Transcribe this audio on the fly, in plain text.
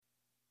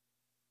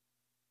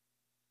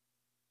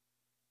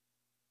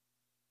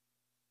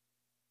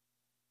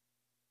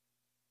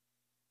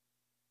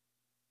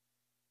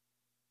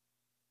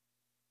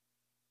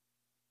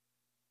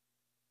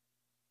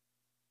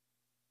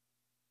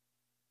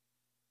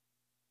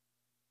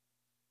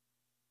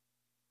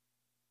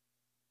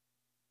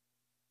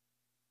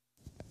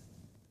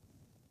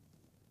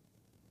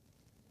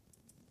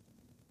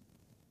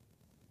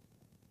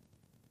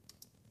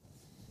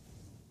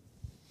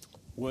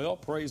Well,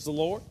 praise the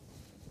Lord.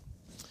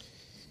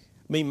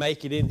 Me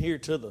make it in here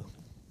to the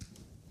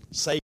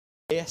safe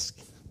desk.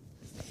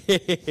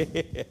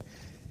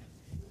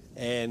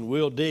 And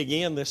we'll dig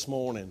in this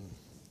morning.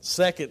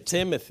 2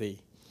 Timothy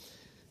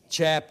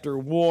chapter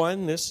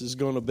 1. This is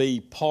going to be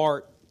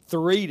part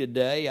 3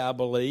 today, I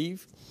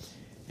believe.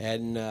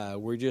 And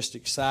we're just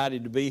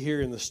excited to be here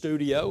in the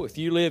studio. If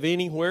you live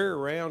anywhere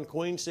around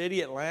Queen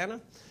City,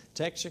 Atlanta,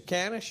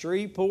 Texarkana,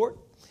 Shreveport,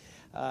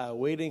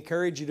 we'd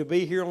encourage you to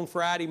be here on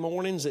Friday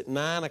mornings at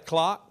 9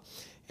 o'clock.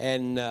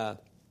 And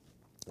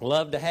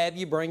love to have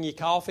you. Bring your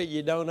coffee,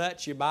 your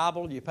donuts, your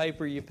Bible, your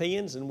paper, your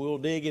pens, and we'll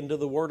dig into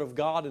the Word of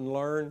God and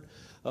learn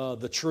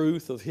the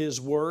truth of His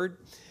Word.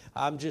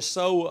 I'm just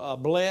so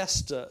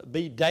blessed to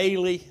be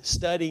daily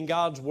studying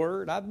God's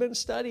Word. I've been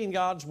studying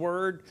God's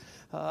Word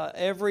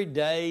every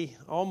day,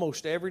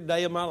 almost every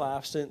day of my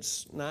life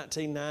since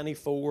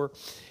 1994.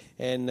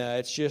 And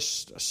it's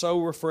just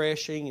so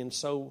refreshing and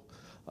so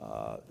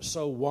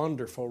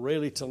wonderful,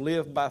 really, to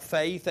live by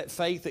faith, that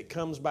faith that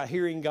comes by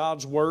hearing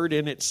God's Word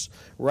in its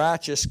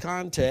righteous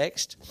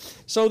context,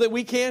 so that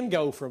we can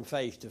go from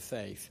faith to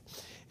faith.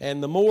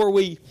 And the more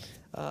we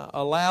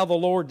allow the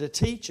Lord to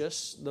teach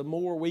us, the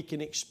more we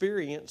can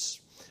experience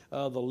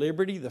the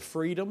liberty, the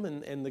freedom,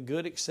 and the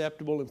good,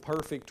 acceptable, and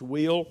perfect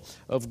will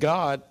of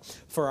God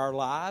for our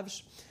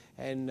lives.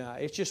 And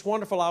it's just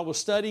wonderful. I was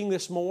studying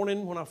this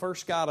morning when I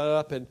first got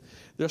up, and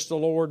just the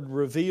Lord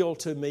revealed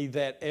to me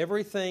that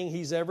everything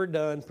He's ever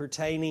done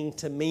pertaining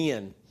to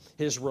men,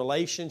 His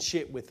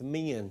relationship with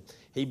men,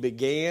 He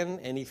began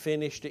and He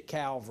finished at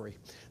Calvary.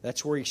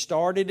 That's where He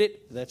started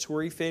it. That's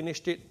where He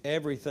finished it.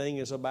 Everything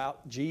is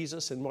about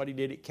Jesus and what He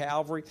did at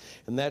Calvary.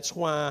 And that's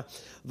why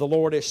the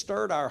Lord has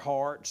stirred our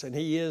hearts, and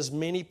He is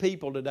many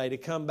people today to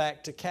come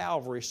back to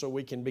Calvary so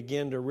we can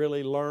begin to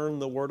really learn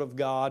the Word of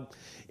God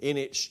in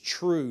its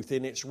truth,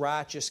 in its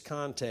righteous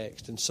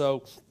context. And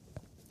so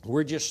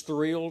we're just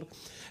thrilled,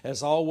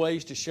 as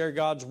always, to share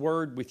God's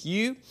Word with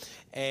you.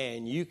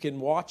 And you can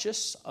watch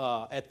us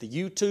at the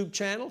YouTube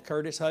channel,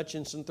 Curtis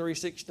Hutchinson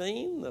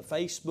 316, the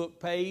Facebook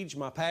page,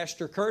 my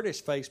Pastor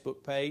Curtis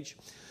Facebook page,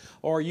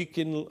 or you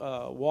can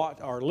watch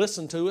or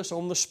listen to us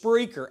on the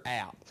Spreaker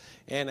app.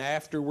 And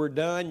after we're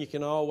done, you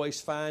can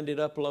always find it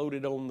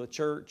uploaded on the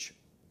church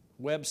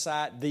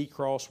website,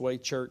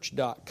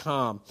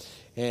 thecrosswaychurch.com.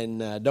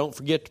 And don't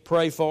forget to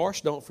pray for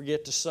us. Don't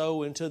forget to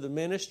sow into the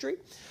ministry.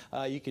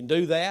 You can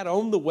do that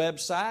on the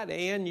website,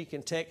 and you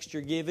can text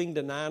your giving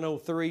to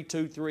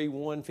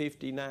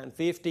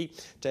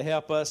 903-231-5950 to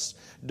help us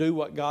do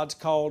what God's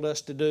called us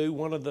to do.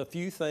 One of the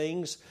few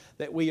things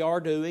that we are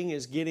doing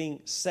is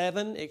getting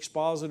 7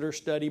 expositor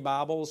study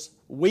Bibles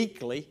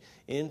weekly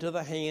into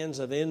the hands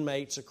of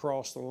inmates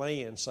across the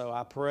land. So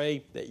I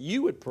pray that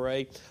you would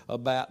pray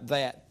about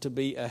that to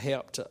be a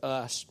help to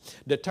us.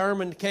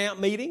 Determined Camp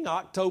Meeting,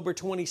 October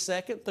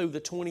 22nd through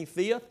the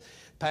 25th.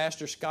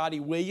 Pastor Scotty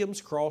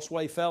Williams,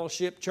 CrossWay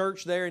Fellowship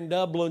Church there in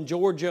Dublin,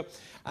 Georgia.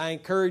 I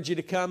encourage you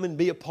to come and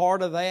be a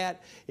part of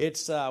that.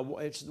 It's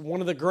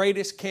one of the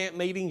greatest camp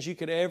meetings you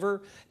could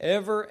ever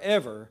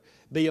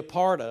be a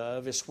part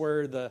of. It's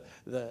where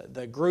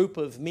the group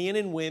of men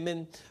and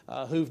women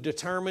who've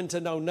determined to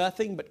know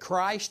nothing but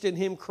Christ and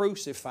Him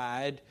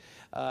crucified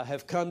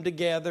have come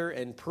together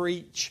and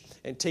preach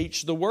and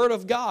teach the Word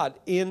of God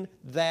in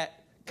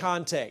that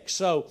context.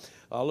 So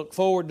I look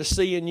forward to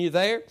seeing you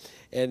there,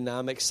 and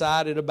I'm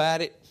excited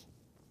about it.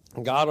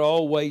 God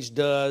always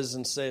does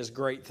and says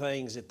great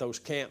things at those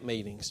camp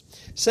meetings.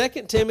 2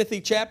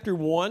 Timothy chapter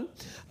 1,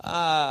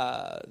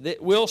 that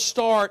we'll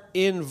start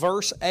in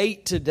verse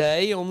 8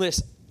 today on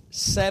this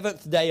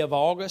 7th day of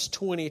August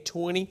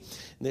 2020.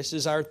 This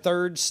is our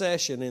 3rd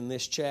session in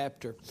this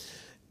chapter.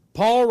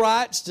 Paul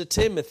writes to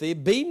Timothy,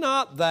 "Be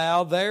not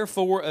thou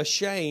therefore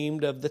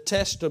ashamed of the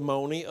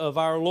testimony of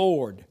our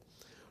Lord,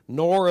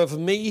 nor of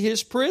me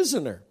his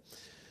prisoner,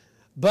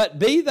 but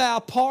be thou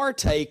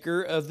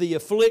partaker of the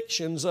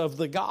afflictions of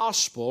the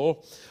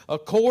gospel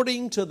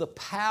according to the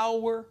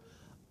power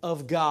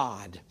of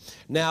God."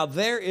 Now,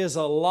 there is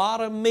a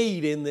lot of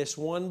meat in this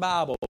one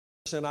Bible.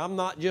 And I'm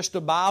not just a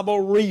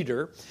Bible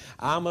reader.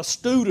 I'm a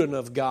student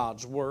of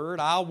God's Word.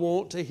 I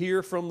want to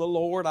hear from the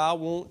Lord. I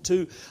want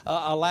to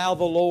allow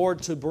the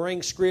Lord to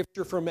bring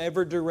Scripture from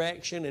every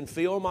direction and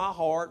fill my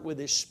heart with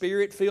His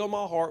Spirit, fill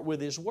my heart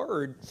with His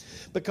Word.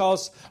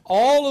 Because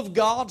all of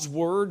God's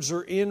words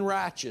are in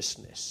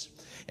righteousness.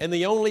 And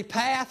the only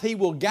path He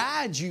will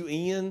guide you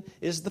in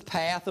is the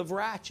path of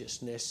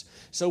righteousness.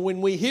 So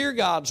when we hear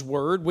God's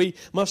Word, we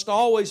must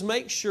always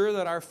make sure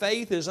that our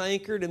faith is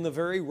anchored in the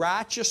very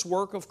righteous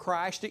work of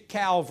Christ at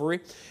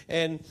Calvary.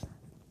 And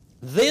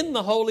then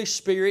the Holy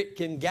Spirit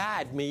can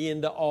guide me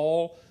into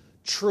all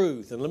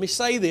truth. And let me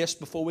say this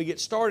before we get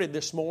started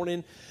this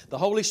morning. The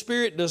Holy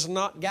Spirit does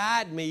not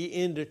guide me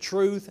into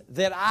truth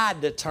that I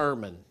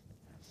determine.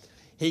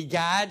 He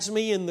guides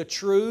me in the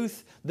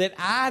truth that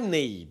I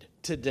need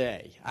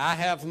today. I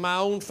have my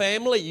own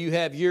family, you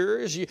have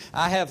yours.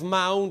 I have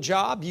my own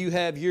job, you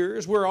have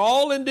yours. We're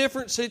all in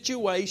different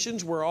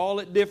situations. We're all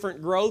at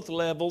different growth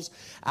levels.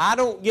 I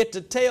don't get to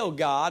tell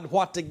God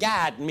what to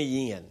guide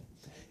me in.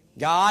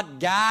 God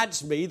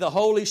guides me. The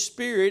Holy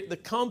Spirit, the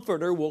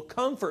Comforter, will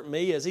comfort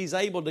me as He's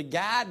able to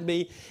guide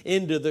me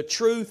into the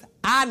truth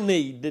I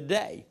need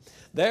today.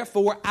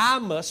 Therefore, I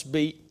must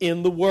be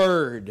in the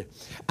Word.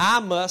 I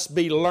must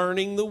be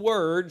learning the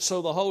Word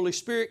so the Holy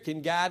Spirit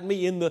can guide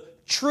me in the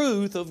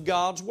truth of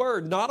God's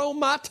Word. Not on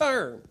my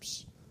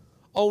terms,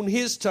 on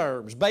His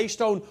terms,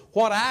 based on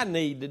what I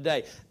need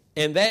today.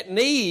 And that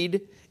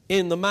need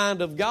in the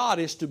mind of God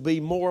is to be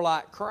more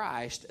like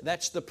Christ.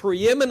 That's the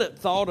preeminent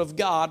thought of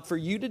God for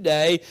you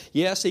today.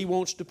 Yes, He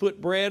wants to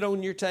put bread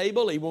on your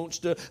table. He wants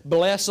to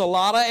bless a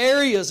lot of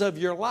areas of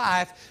your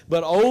life.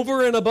 But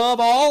over and above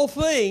all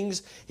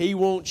things, He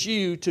wants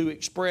you to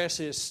express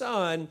His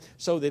Son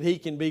so that He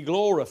can be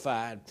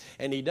glorified.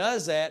 And He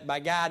does that by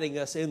guiding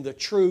us in the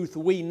truth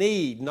we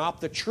need, not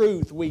the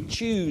truth we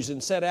choose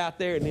and set out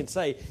there and then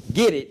say,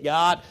 get it,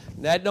 God.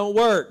 That don't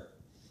work.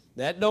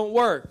 That don't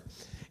work.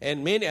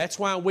 And that's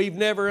why we've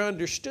never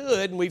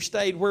understood, and we've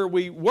stayed where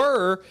we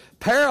were,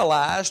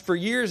 paralyzed for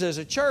years as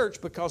a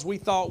church, because we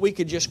thought we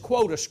could just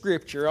quote a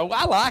Scripture. Oh,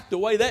 I like the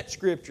way that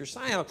Scripture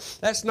sounds.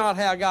 That's not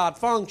how God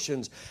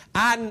functions.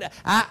 I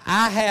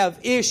have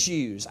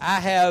issues. I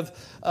have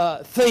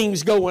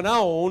things going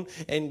on,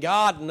 and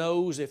God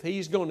knows if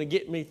He's going to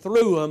get me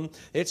through them,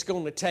 it's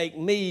going to take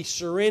me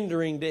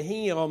surrendering to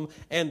Him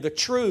and the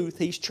truth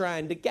He's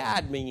trying to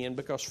guide me in,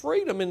 because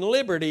freedom and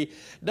liberty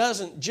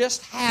doesn't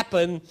just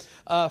happen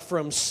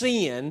from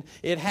sin.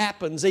 It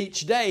happens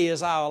each day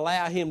as I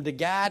allow Him to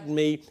guide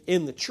me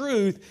in the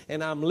truth,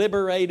 and I'm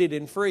liberated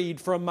and freed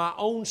from my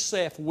own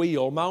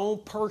self-will, my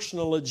own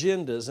personal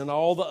agendas, and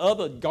all the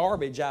other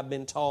garbage I've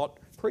been taught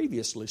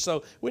previously.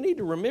 So we need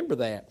to remember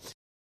that.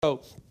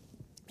 So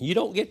you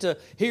don't get to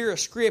hear a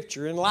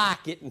Scripture and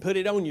like it and put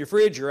it on your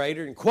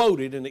refrigerator and quote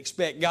it and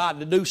expect God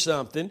to do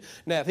something.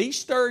 Now, if He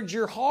stirred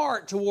your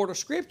heart toward a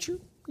Scripture,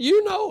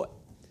 you know it.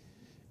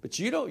 But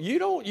you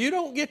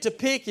don't get to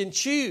pick and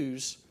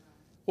choose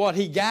what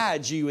He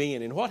guides you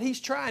in. And what He's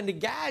trying to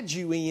guide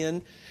you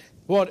in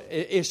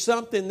is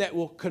something that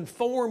will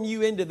conform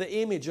you into the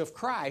image of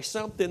Christ,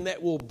 something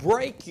that will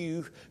break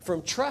you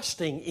from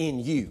trusting in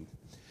you,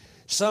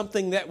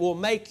 something that will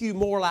make you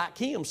more like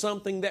Him,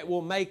 something that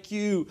will make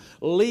you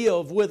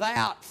live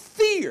without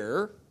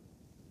fear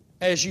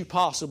as you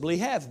possibly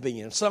have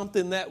been,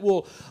 something that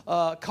will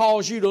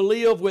cause you to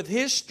live with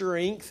His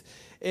strength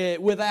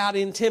without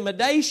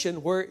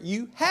intimidation where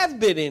you have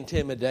been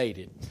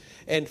intimidated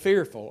and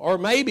fearful. Or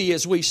maybe,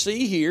 as we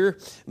see here,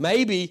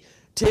 maybe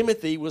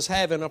Timothy was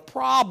having a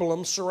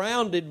problem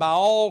surrounded by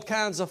all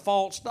kinds of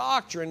false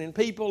doctrine, and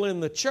people in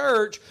the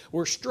church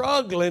were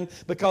struggling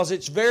because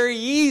it's very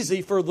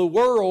easy for the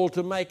world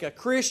to make a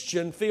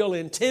Christian feel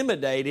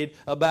intimidated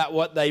about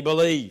what they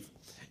believe.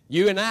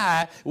 You and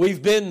I,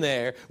 we've been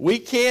there. We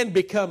can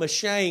become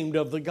ashamed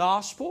of the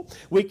gospel.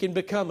 We can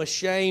become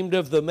ashamed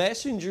of the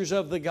messengers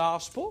of the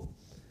gospel.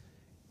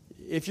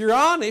 If you're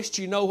honest,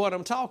 you know what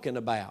I'm talking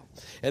about.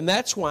 And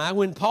that's why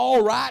when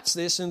Paul writes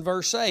this in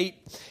verse 8,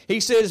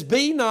 he says,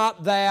 "Be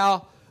not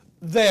thou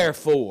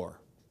therefore."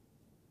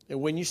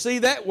 And when you see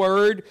that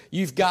word,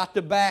 you've got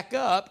to back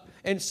up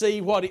and see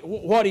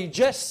what he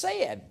just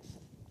said.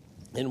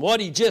 And what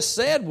he just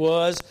said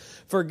was,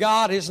 for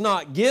God has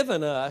not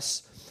given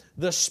us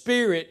the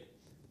spirit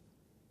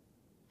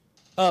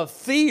of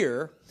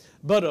fear,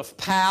 but of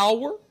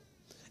power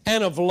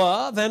and of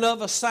love and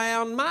of a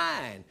sound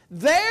mind.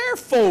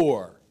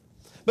 Therefore,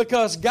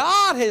 because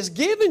God has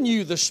given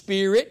you the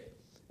spirit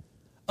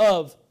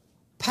of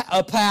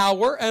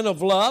power and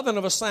of love and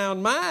of a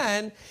sound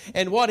mind,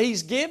 and what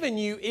He's given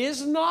you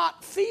is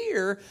not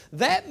fear,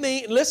 that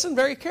means, listen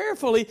very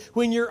carefully,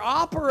 when you're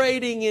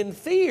operating in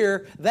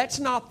fear, that's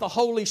not the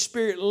Holy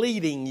Spirit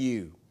leading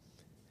you.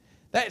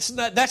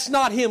 That's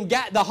not Him.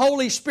 The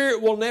Holy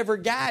Spirit will never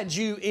guide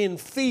you in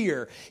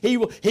fear. He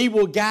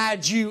will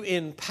guide you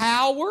in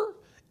power,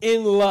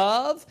 in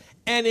love,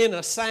 and in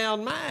a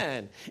sound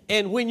mind.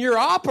 And when you're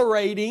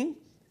operating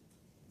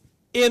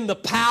in the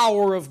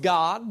power of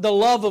God, the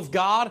love of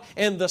God,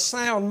 and the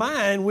sound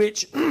mind,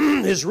 which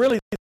is really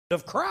the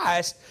of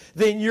Christ,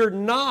 then you're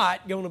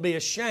not going to be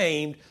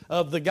ashamed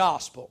of the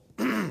gospel.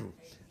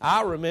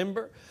 I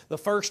remember the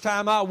first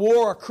time I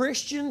wore a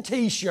Christian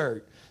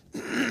t-shirt.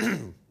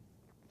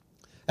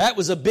 That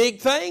was a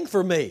big thing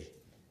for me.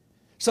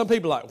 Some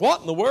people are like,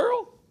 what in the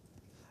world?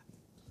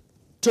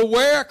 To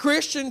wear a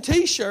Christian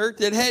t-shirt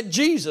that had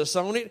Jesus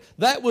on it,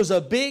 that was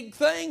a big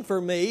thing for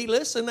me.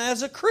 Listen,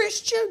 as a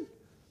Christian,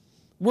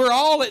 we're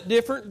all at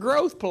different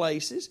growth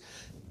places.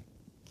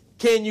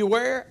 Can you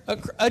wear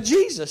a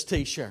Jesus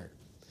t-shirt?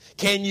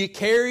 Can you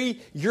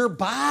carry your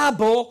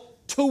Bible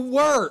to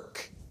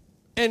work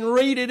and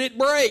read it at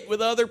break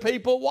with other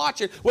people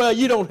watching? Well,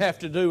 you don't have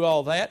to do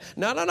all that.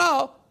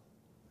 No.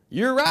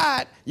 You're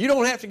right. You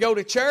don't have to go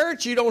to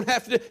church.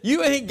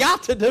 You ain't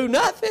got to do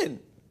nothing.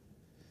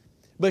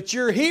 But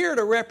you're here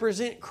to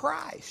represent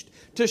Christ,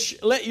 to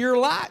let your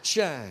light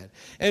shine.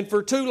 And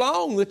for too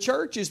long, the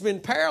church has been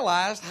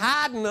paralyzed,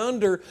 hiding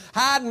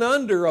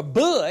under a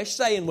bush,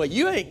 saying, well,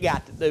 you ain't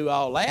got to do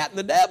all that. And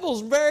the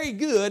devil's very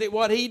good at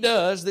what he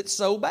does that's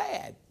so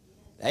bad.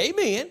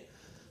 Amen.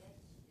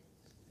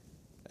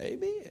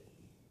 Amen.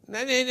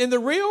 And the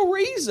real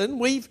reason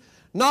we've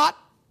not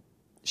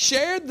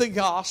shared the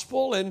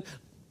gospel and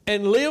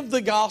lived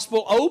the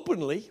gospel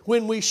openly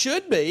when we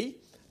should be,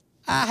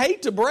 I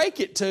hate to break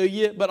it to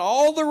you, but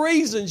all the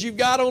reasons you've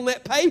got on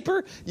that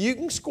paper, you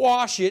can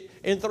squash it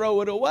and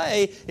throw it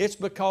away. It's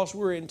because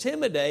we're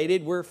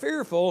intimidated, we're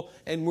fearful,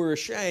 and we're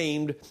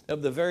ashamed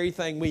of the very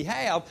thing we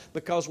have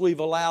because we've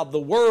allowed the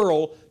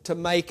world to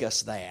make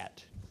us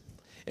that.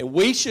 And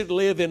we should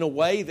live in a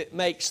way that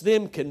makes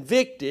them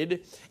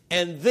convicted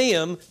and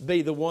them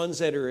be the ones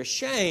that are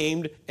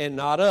ashamed and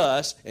not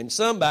us. And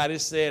somebody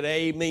said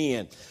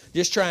amen.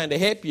 Just trying to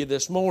help you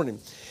this morning.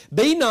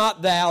 Be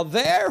not thou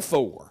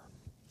therefore,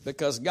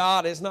 because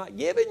God has not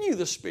given you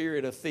the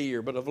spirit of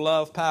fear, but of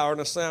love, power, and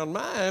a sound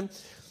mind.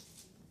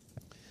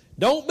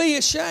 Don't be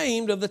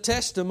ashamed of the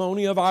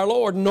testimony of our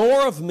Lord,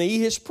 nor of me,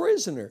 His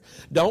prisoner.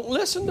 Don't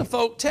listen to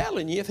folk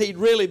telling you if He'd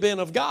really been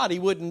of God, He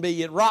wouldn't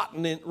be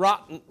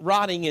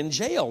rotting in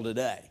jail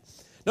today.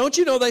 Don't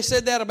you know they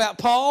said that about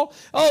Paul?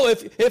 Oh,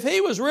 if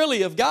he was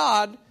really of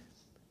God,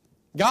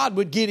 God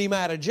would get him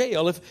out of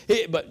jail.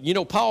 But you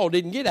know, Paul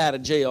didn't get out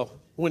of jail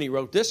when he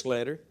wrote this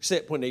letter,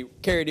 except when they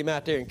carried him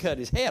out there and cut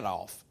his head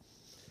off.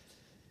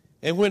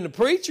 And when the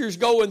preacher's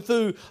going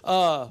through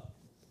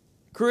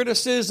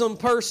criticism,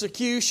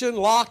 persecution,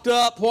 locked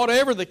up,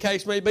 whatever the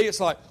case may be, it's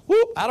like,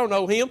 whoop, I don't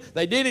know him.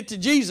 They did it to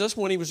Jesus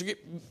when he was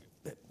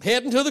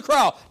heading to the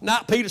cross.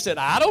 Not Peter said,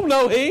 I don't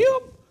know him.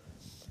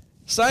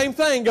 Same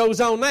thing goes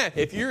on now.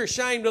 If you're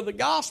ashamed of the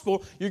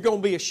gospel, you're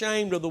going to be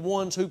ashamed of the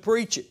ones who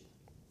preach it.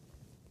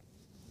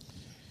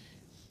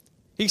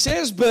 He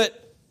says, but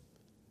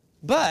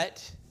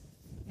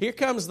here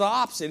comes the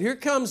opposite. Here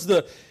comes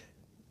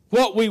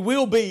what we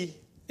will be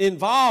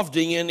involved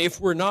in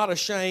if we're not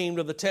ashamed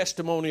of the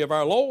testimony of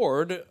our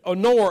Lord,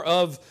 nor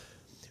of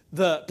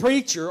the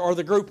preacher or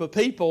the group of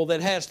people that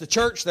has the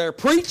church there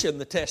preaching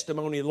the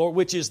testimony of the Lord,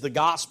 which is the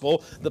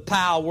gospel, the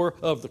power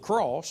of the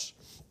cross.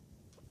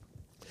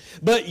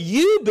 But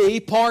you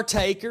be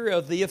partaker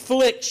of the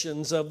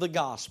afflictions of the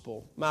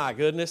gospel. My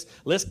goodness,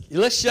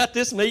 let's shut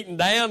this meeting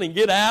down and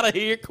get out of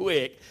here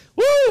quick.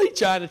 Woo! He's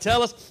trying to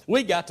tell us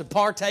we got to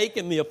partake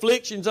in the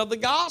afflictions of the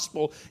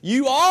gospel.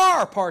 You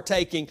are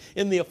partaking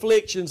in the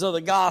afflictions of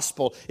the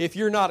gospel if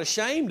you're not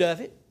ashamed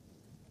of it.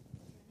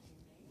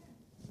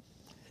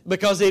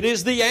 Because it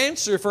is the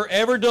answer for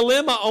every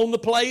dilemma on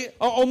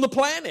the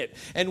planet.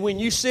 And when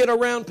you sit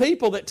around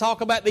people that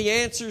talk about the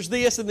answer's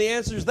this and the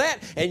answer's that,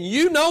 and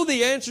you know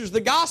the answer's the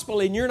gospel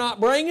and you're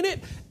not bringing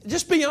it,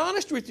 just be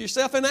honest with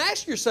yourself and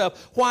ask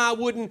yourself, why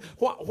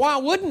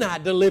wouldn't I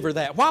deliver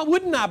that? Why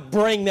wouldn't I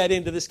bring that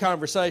into this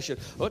conversation?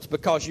 Well, it's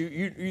because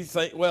you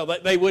think, well,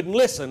 they wouldn't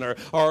listen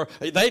or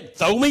they'd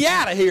throw me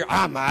out of here.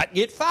 I might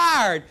get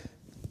fired.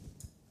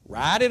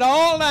 Write it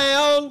all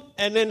down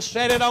and then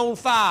set it on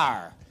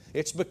fire.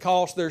 It's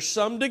because there's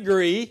some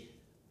degree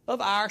of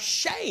our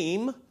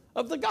shame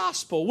of the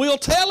gospel. We'll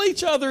tell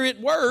each other it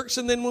works,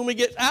 and then when we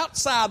get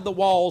outside the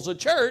walls of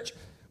church,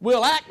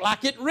 we'll act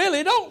like it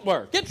really don't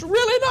work. It's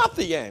really not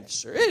the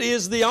answer. It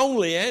is the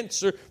only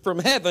answer from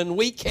heaven.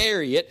 We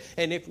carry it,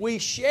 and if we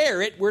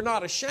share it, we're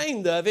not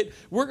ashamed of it.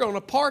 We're going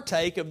to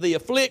partake of the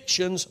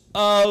afflictions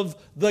of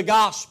the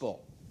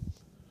gospel.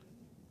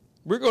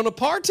 We're going to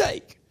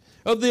partake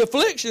of the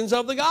afflictions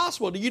of the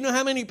gospel. Do you know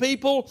how many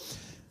people...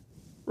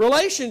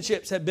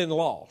 relationships have been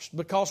lost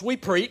because we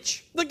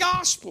preach the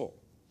gospel.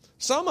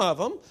 Some of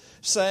them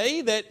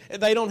say that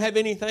they don't have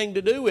anything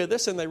to do with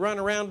us and they run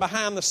around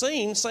behind the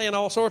scenes saying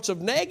all sorts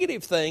of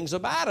negative things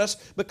about us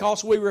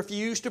because we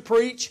refuse to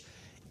preach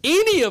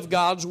any of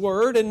God's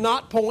Word and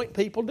not point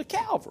people to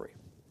Calvary.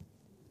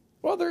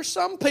 Well, there's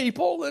some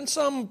people and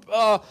some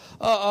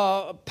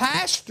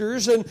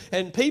pastors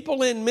and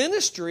people in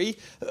ministry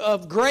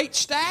of great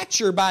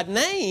stature by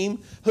name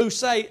who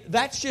say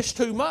that's just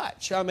too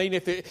much. I mean,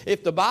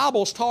 if the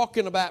Bible's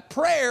talking about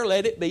prayer,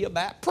 let it be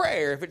about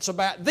prayer. If it's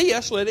about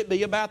this, let it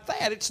be about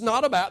that. It's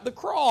not about the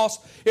cross.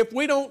 If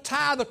we don't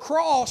tie the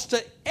cross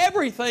to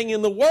everything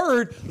in the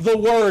Word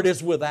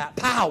is without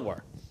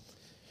power.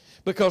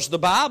 Because the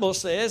Bible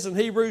says in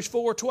Hebrews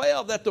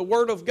 4:12 that the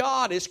Word of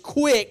God is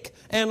quick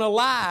and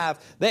alive.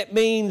 That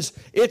means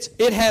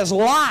it has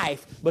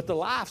life, but the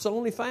life's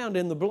only found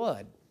in the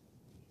blood.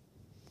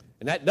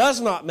 And that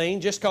does not mean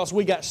just because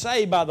we got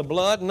saved by the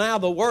blood, now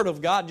the Word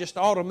of God just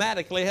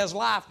automatically has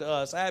life to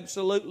us.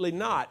 Absolutely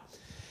not.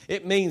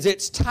 It means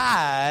it's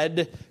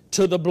tied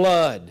to the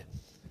blood.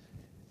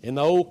 In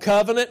the Old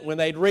Covenant, when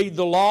they'd read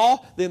the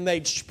law, then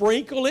they'd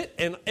sprinkle it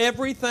and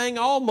everything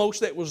almost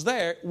that was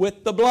there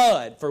with the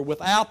blood. For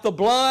without the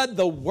blood,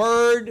 the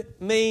Word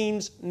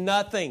means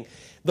nothing.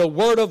 The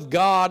Word of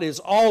God is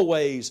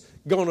always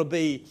going to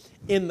be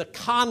in the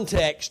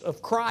context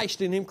of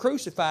Christ and Him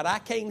crucified. I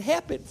can't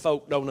help it.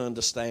 Folk don't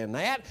understand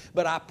that,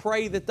 but I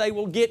pray that they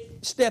will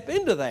step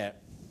into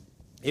that.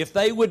 If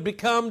they would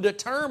become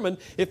determined,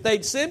 if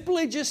they'd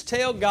simply just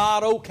tell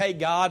God, okay,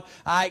 God,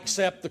 I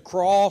accept the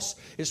cross.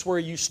 It's where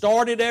you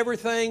started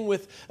everything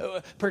with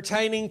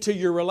pertaining to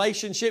your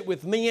relationship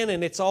with men,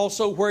 and it's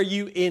also where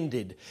you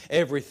ended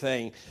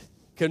everything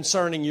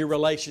concerning your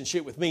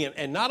relationship with men.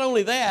 And not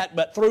only that,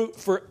 but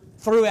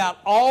throughout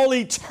all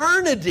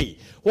eternity,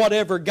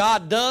 whatever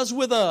God does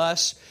with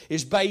us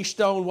is based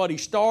on what He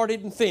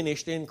started and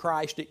finished in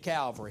Christ at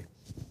Calvary.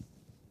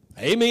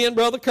 Amen,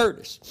 Brother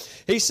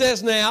Curtis. He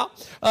says now,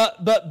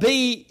 but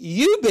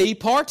you be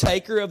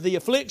partaker of the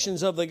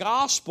afflictions of the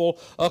gospel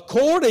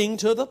according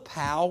to the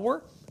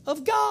power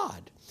of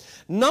God.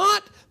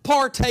 Not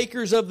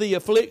partakers of the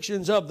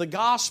afflictions of the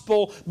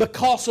gospel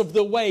because of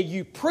the way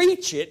you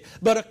preach it,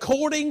 but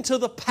according to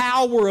the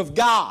power of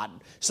God.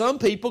 Some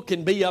people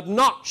can be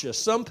obnoxious.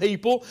 Some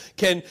people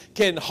can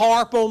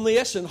harp on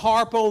this and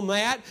harp on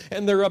that,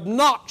 and they're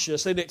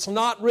obnoxious. And it's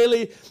not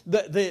really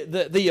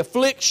the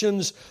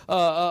afflictions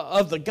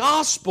of the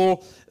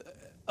gospel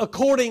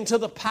according to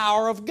the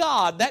power of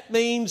God. That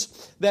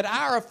means that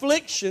our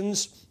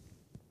afflictions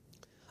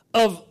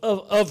of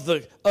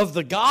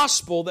the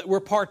gospel that we're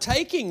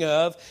partaking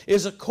of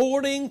is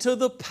according to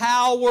the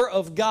power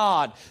of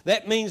God.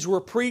 That means we're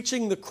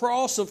preaching the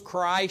cross of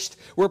Christ.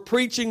 We're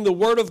preaching the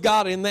Word of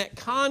God in that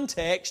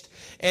context,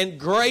 and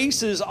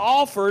grace is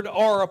offered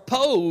or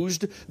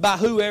opposed by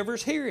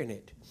whoever's hearing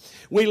it.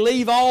 We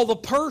leave all the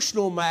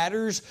personal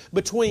matters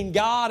between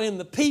God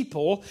and the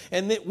people,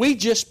 and that we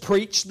just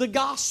preach the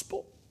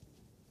gospel.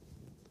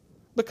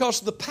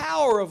 Because the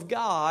power of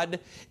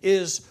God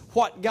is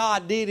what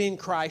God did in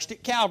Christ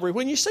at Calvary.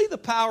 When you see the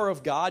power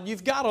of God,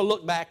 you've got to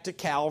look back to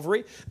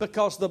Calvary,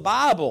 because the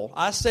Bible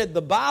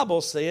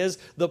says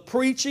the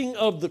preaching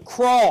of the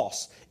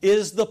cross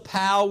is the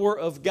power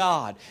of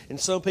God. And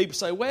some people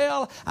say,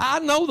 well, I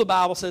know the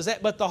Bible says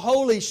that, but the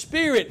Holy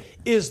Spirit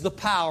is the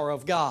power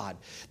of God.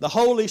 The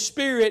Holy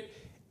Spirit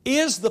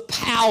is the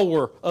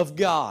power of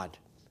God.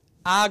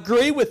 I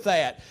agree with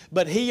that,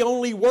 but He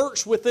only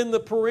works within the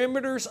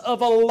perimeters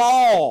of a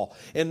law,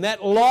 and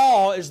that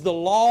law is the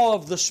law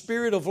of the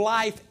Spirit of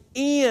life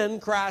in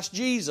Christ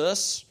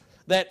Jesus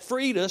that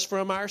freed us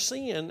from our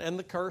sin and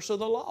the curse of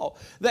the law.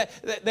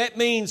 That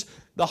means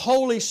the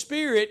Holy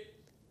Spirit,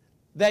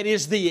 that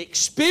is the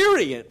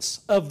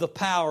experience of the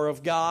power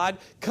of God,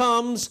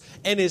 comes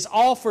and is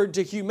offered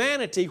to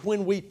humanity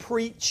when we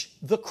preach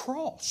the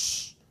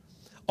cross.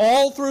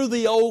 All through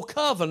the Old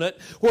Covenant,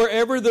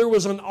 wherever there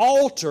was an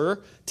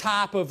altar,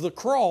 type of the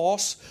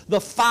cross, the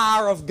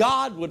fire of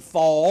God would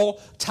fall,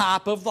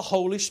 type of the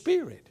Holy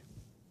Spirit.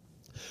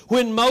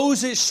 When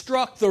Moses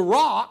struck the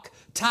rock,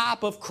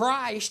 type of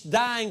Christ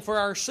dying for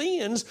our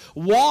sins,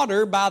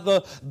 water by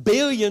the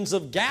billions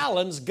of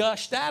gallons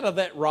gushed out of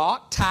that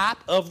rock, type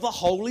of the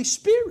Holy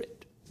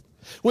Spirit.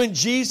 When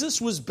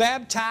Jesus was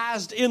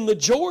baptized in the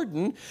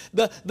Jordan,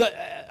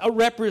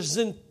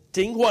 representing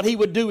what He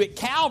would do at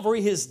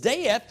Calvary, His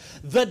death,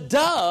 the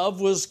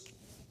dove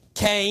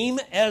came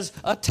as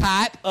a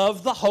type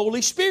of the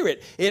Holy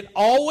Spirit. It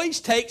always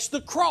takes the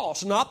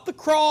cross, not the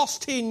cross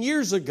 10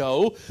 years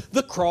ago,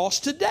 the cross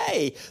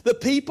today. The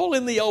people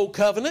in the Old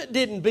Covenant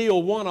didn't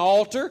build one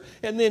altar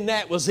and then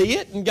that was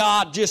it, and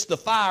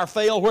the fire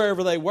fell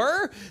wherever they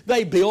were.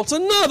 They built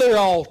another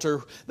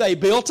altar. They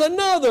built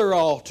another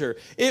altar.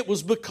 It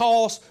was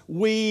because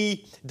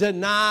we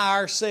deny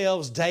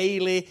ourselves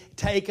daily,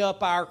 take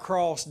up our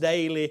cross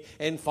daily,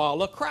 and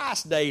follow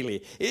Christ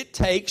daily. It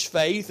takes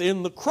faith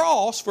in the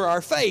cross for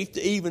our faith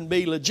to even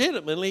be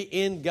legitimately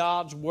in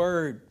God's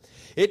Word.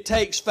 It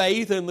takes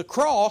faith in the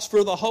cross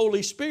for the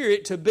Holy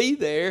Spirit to be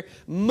there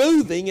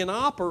moving and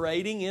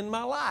operating in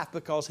my life,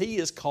 because He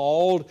is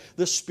called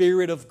the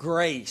Spirit of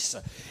grace.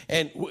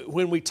 And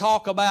when we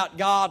talk about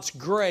God's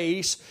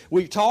grace,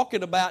 we're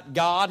talking about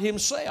God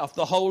Himself,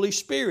 the Holy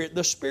Spirit,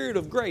 the Spirit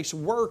of grace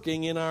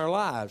working in our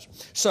lives.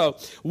 So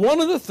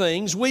one of the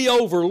things we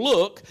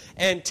overlook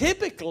and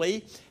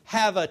typically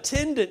have a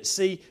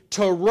tendency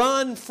to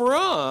run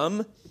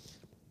from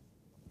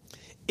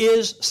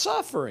is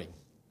suffering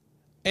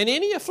and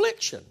any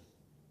affliction.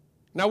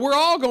 Now, we're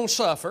all going to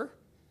suffer.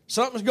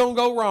 Something's going to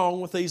go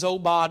wrong with these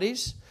old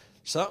bodies.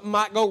 Something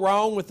might go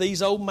wrong with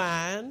these old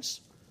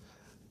minds.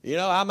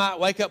 I might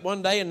wake up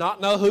one day and not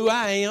know who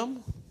I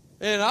am.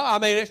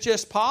 It's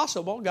just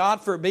possible.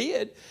 God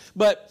forbid.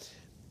 But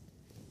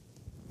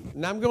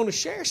and I'm going to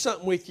share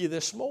something with you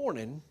this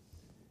morning.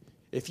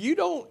 If you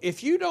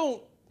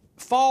don't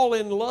fall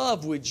in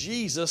love with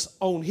Jesus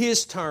on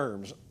His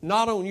terms,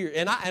 not on your,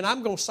 and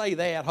I'm going to say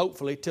that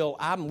hopefully till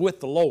I'm with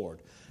the Lord,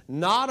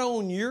 not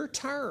on your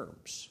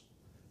terms,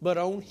 but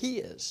on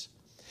His.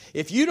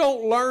 If you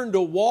don't learn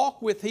to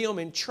walk with Him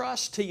and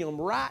trust Him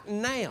right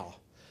now,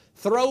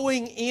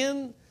 throwing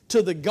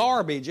into the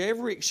garbage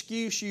every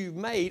excuse you've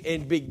made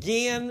and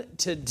begin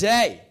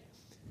today,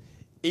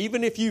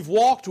 even if you've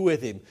walked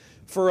with Him,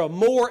 for a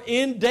more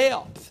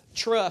in-depth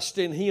trust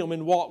in Him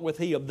and walk with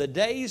Him, the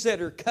days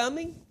that are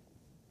coming,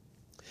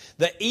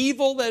 the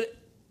evil that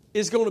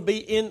is going to be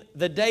in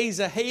the days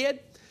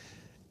ahead,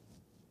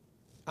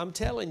 I'm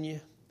telling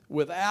you,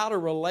 without a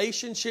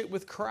relationship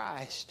with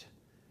Christ,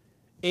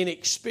 in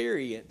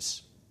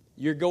experience,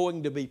 you're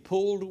going to be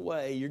pulled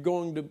away. You're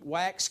going to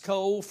wax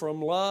cold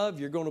from love.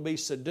 You're going to be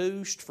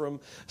seduced from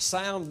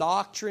sound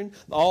doctrine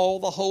all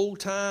the whole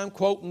time,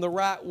 quoting the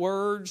right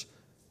words.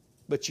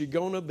 But you're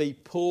going to be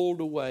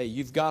pulled away.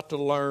 You've got to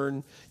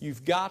learn,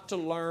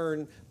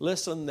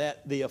 listen,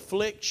 that the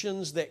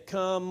afflictions that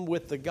come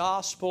with the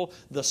gospel,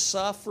 the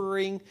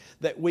suffering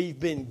that we've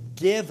been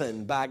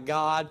given by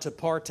God to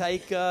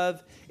partake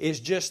of,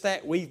 is just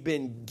that. We've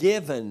been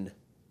given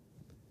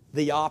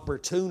the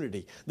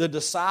opportunity. The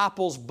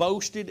disciples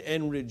boasted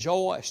and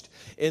rejoiced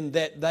in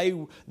that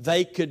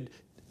they could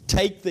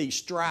take these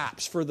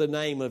stripes for the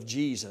name of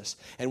Jesus.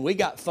 And we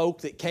got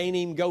folk that can't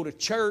even go to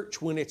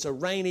church when it's a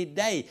rainy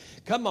day.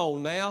 Come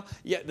on now.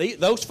 Yeah,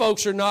 those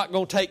folks are not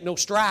going to take no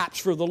stripes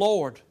for the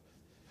Lord.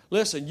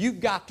 Listen, you've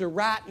got to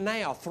right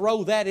now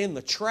throw that in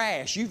the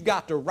trash. You've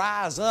got to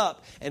rise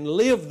up and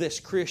live this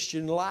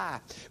Christian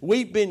life.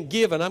 We've been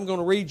given, I'm going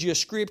to read you a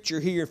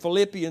scripture here,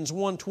 Philippians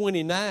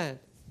 1:29.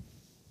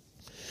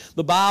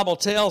 The Bible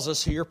tells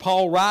us here,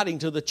 Paul writing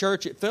to the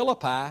church at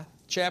Philippi,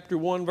 chapter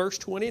 1, verse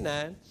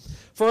 29,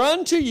 "For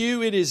unto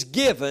you it is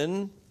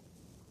given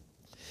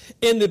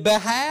in the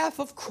behalf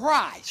of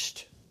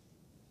Christ."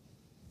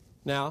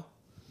 Now,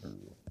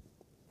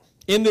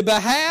 in the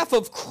behalf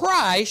of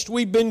Christ,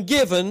 we've been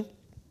given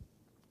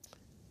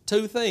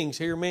two things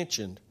here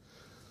mentioned.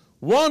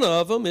 One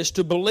of them is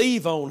to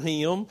believe on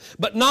Him,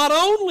 but not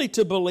only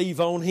to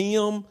believe on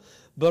Him,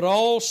 but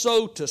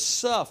also to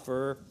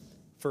suffer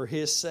for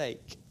His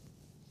sake.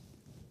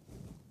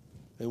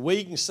 And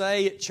we can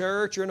say at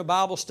church or in a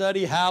Bible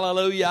study,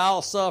 hallelujah,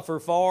 I'll suffer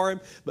for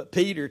Him. But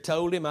Peter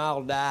told him,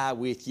 I'll die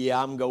with you.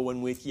 I'm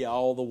going with you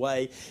all the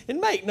way.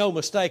 And make no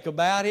mistake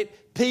about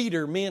it,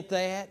 Peter meant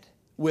that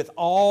with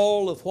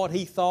all of what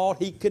he thought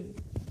he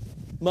could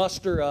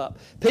muster up.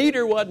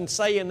 Peter wasn't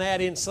saying that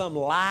in some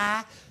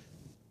lie.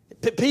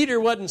 Peter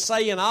wasn't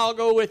saying, I'll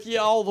go with you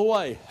all the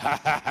way.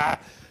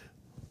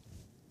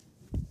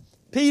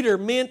 Peter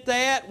meant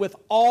that with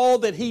all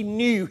that he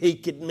knew he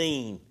could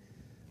mean.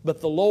 But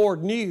the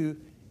Lord knew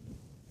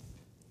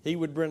he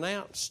would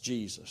renounce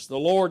Jesus. The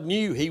Lord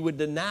knew he would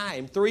deny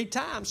Him 3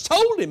 times.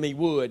 Told him he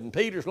would. And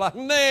Peter's like,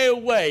 no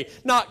way,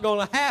 not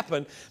going to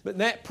happen. But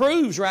that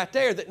proves right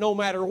there that no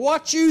matter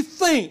what you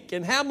think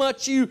and how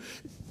much you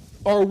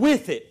are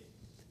with it,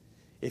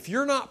 if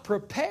you're not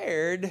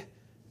prepared,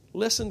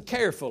 listen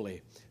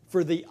carefully,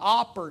 for the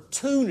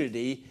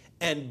opportunity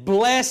and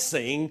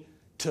blessing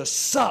to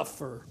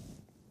suffer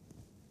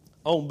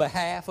on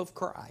behalf of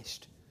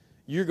Christ,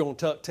 you're going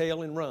to tuck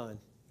tail and run.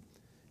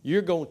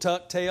 You're going to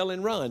tuck tail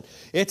and run.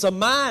 It's a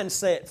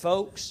mindset,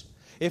 folks.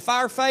 If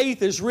our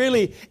faith is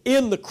really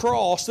in the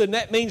cross, then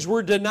that means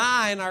we're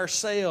denying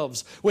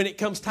ourselves when it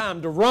comes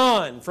time to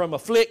run from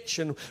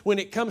affliction, when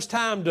it comes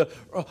time to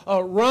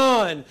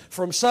run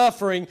from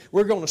suffering.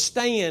 We're going to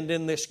stand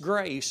in this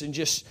grace and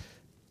just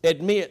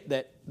admit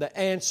that the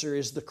answer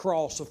is the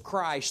cross of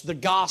Christ, the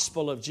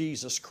gospel of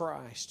Jesus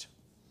Christ.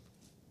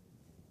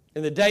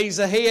 In the days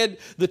ahead,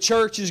 the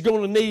church is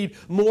going to need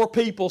more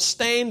people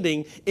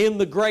standing in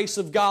the grace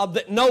of God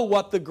that know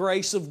what the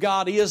grace of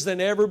God is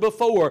than ever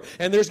before.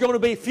 And there's going to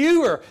be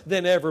fewer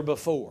than ever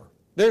before.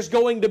 There's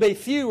going to be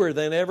fewer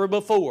than ever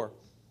before.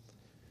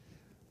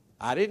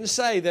 I didn't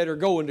say that are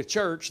going to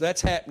church.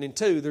 That's happening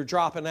too. They're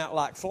dropping out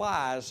like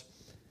flies.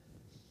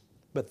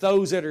 But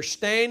those that are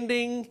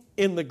standing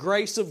in the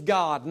grace of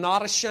God,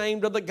 not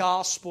ashamed of the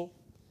gospel,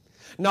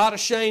 not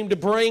ashamed to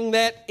bring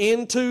that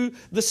into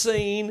the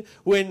scene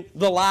when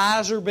the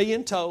lies are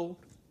being told.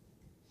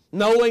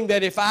 Knowing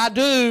that if I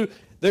do,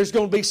 there's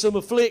going to be some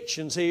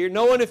afflictions here.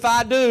 Knowing if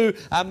I do,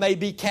 I may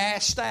be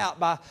cast out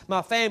by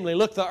my family.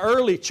 Look, the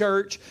early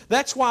church,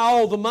 that's why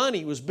all the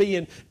money was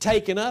being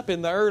taken up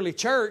in the early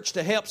church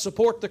to help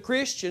support the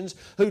Christians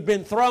who'd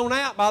been thrown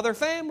out by their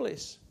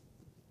families.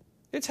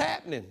 It's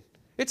happening.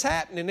 It's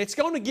happening. It's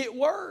going to get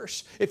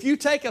worse. If you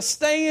take a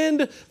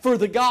stand for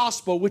the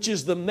gospel, which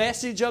is the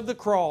message of the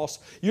cross,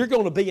 you're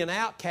going to be an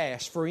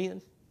outcast,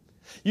 friend.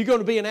 You're going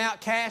to be an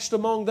outcast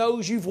among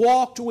those you've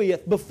walked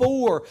with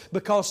before,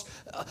 because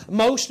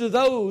most of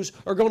those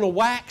are going to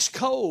wax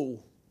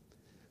cold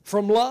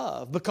from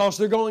love, because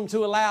they're going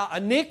to allow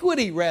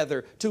iniquity,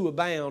 rather, to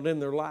abound in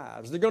their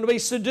lives. They're going to be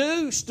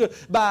seduced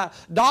by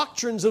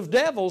doctrines of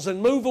devils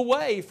and move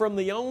away from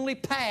the only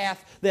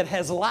path that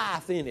has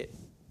life in it.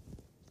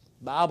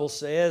 The Bible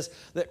says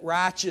that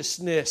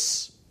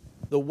righteousness,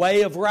 the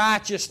way of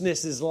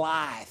righteousness is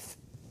life.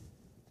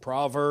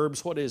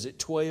 Proverbs,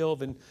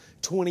 12 and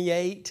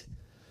 28.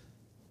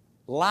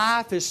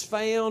 Life is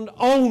found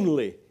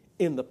only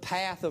in the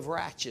path of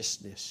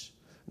righteousness.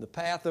 The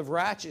path of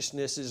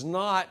righteousness is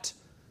not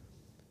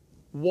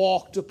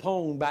walked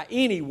upon by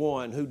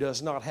anyone who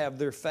does not have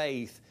their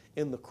faith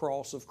in the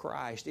cross of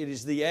Christ. It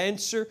is the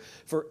answer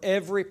for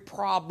every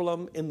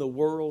problem in the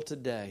world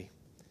today.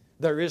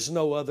 There is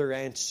no other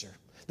answer.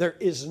 There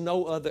is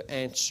no other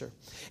answer.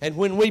 And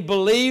when we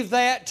believe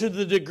that to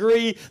the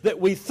degree that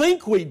we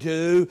think we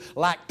do,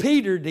 like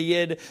Peter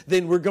did,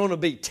 then we're going to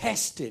be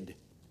tested.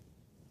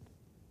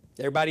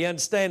 Everybody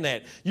understand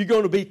that? You're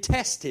going to be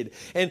tested.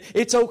 And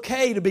it's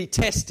okay to be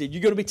tested.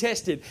 You're going to be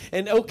tested.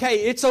 And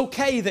it's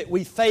okay that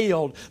we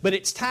failed. But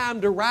it's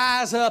time to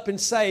rise up and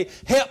say,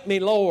 help me,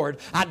 Lord.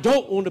 I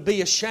don't want to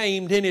be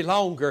ashamed any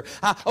longer.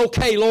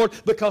 Okay, Lord,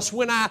 because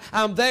when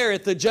I'm there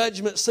at the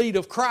judgment seat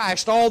of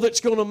Christ, all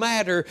that's going to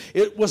matter,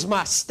 it was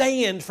my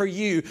stand for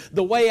you.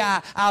 The way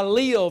I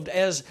lived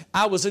as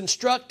I was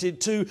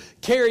instructed to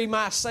carry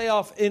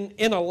myself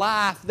in a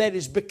life that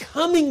is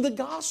becoming the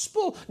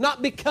gospel,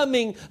 not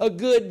becoming a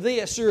good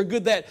this or a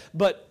good that,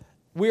 but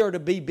we are to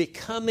be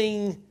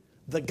becoming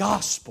the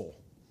gospel.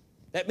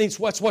 That means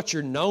what's what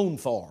you're known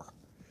for.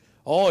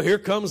 Oh, here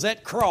comes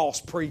that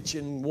cross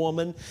preaching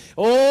woman.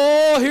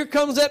 Oh, here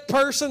comes that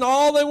person.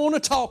 All they want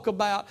to talk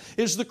about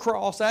is the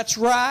cross. That's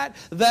right.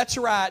 That's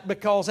right.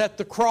 Because at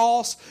the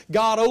cross,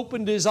 God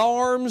opened His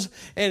arms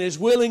and is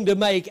willing to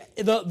make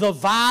the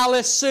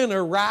vilest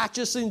sinner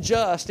righteous and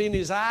just in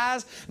His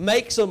eyes,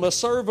 makes them a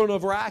servant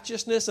of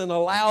righteousness and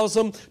allows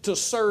them to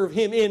serve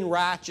Him in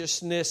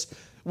righteousness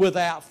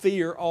without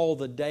fear all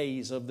the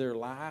days of their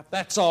life.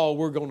 That's all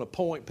we're going to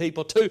point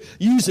people to,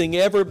 using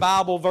every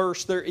Bible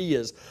verse there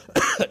is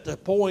to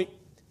point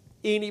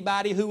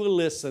anybody who will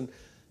listen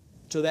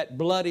to that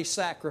bloody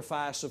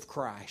sacrifice of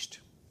Christ.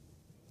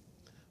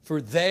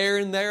 For there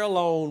and there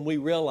alone we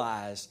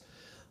realize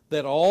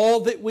that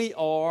all that we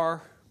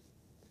are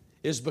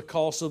is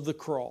because of the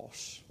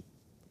cross.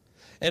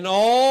 And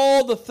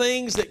all the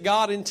things that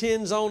God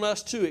intends on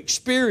us to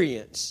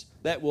experience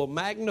that will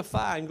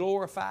magnify and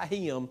glorify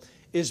Him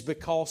is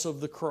because of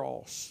the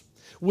cross.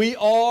 We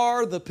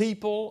are the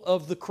people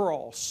of the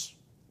cross.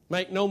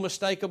 Make no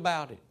mistake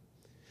about it.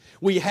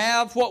 We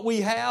have what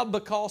we have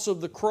because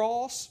of the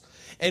cross,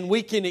 and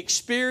we can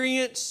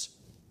experience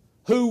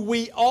who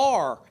we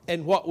are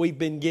and what we've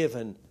been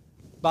given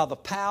by the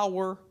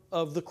power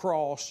of the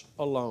cross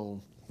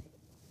alone.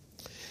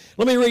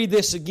 Let me read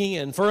this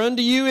again. For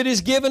unto you it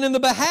is given in the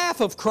behalf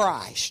of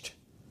Christ,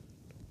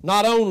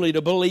 not only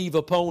to believe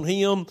upon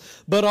Him,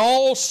 but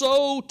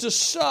also to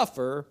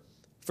suffer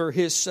for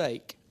His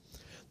sake.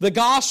 The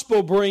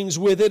gospel brings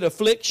with it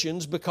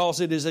afflictions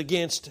because it is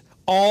against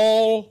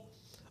all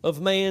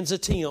of man's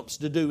attempts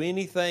to do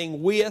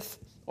anything with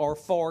or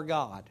for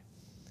God.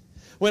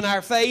 When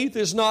our faith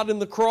is not in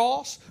the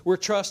cross, we're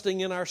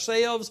trusting in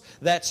ourselves.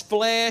 That's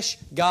flesh.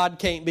 God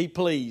can't be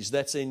pleased.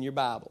 That's in your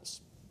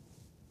Bibles.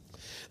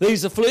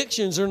 These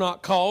afflictions are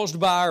not caused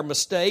by our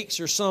mistakes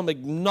or some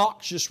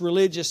obnoxious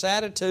religious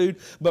attitude,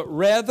 but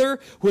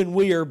rather when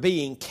we are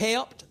being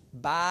kept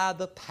by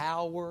the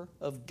power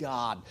of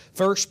God.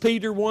 1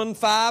 Peter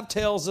 1:5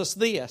 tells us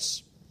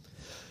this.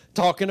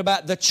 Talking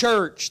about the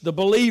church, the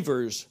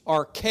believers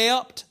are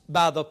kept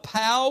by the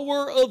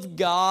power of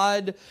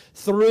God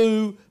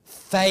through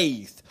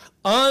faith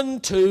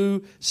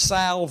unto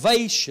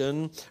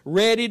salvation,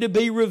 ready to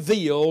be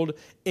revealed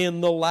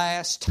in the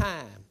last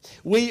time.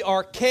 We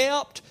are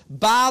kept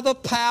by the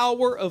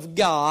power of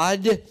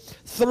God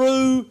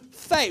through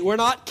faith. We're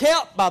not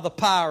kept by the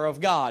power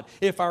of God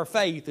if our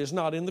faith is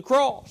not in the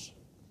cross.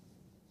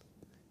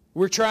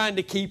 We're trying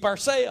to keep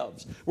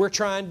ourselves. We're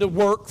trying to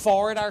work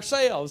for it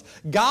ourselves.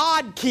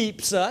 God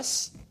keeps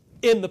us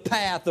in the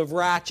path of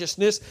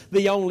righteousness,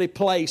 the only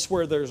place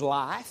where there's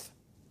life.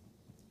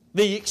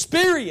 The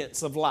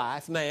experience of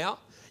life now.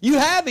 You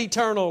have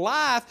eternal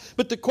life,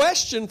 but the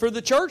question for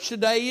the church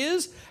today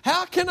is,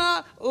 how can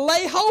I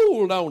lay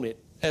hold on it?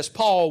 As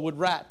Paul would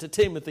write to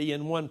Timothy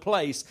in one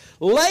place,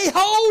 lay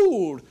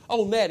hold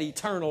on that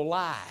eternal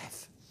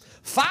life.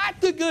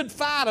 Fight the good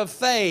fight of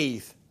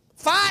faith.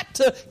 Fight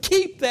to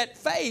keep that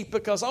faith,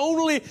 because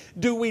only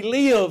do we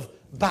live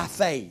by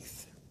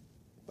faith.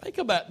 Think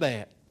about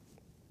that.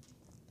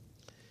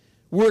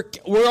 We're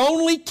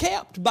only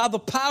kept by the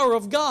power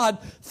of God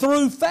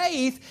through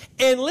faith.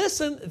 And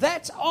listen,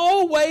 that's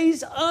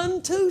always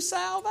unto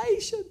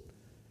salvation.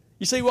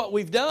 You see, what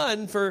we've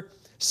done for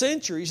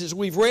centuries is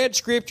we've read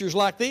scriptures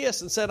like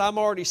this and said, I'm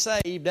already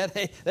saved.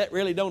 That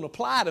really don't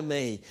apply to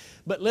me.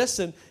 But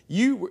listen,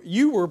 you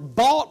were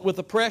bought with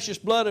the precious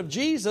blood of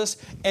Jesus,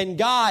 and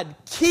God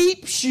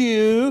keeps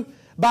you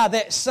by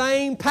that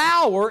same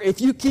power. If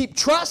you keep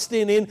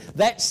trusting in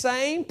that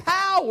same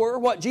power,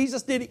 what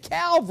Jesus did at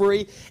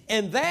Calvary,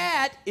 and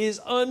that is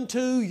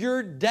unto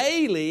your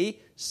daily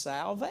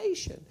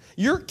salvation.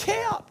 You're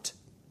kept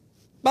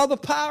by the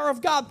power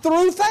of God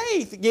through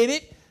faith. Get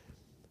it?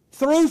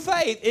 Through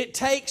faith. It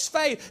takes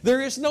faith.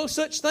 There is no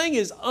such thing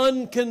as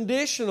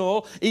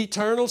unconditional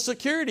eternal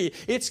security.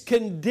 It's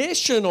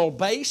conditional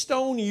based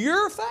on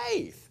your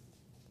faith.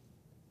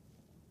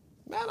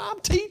 Man,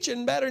 I'm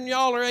teaching better than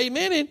y'all are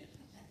amening.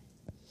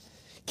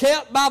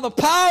 Kept by the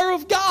power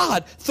of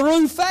God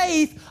through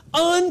faith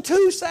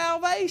unto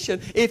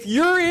salvation. If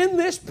you're in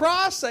this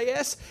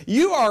process,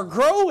 you are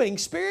growing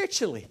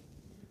spiritually.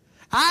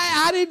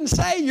 I didn't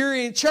say you're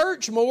in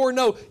church more.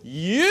 No,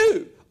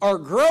 you are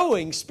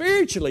growing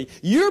spiritually.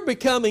 You're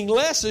becoming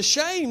less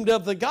ashamed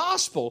of the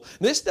gospel.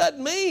 This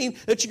doesn't mean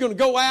that you're going to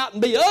go out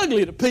and be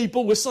ugly to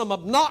people with some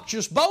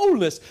obnoxious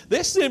boldness.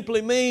 This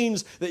simply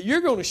means that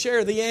you're going to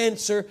share the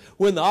answer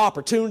when the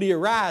opportunity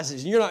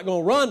arises, and you're not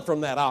going to run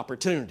from that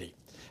opportunity.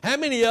 How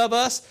many of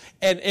us,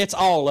 and it's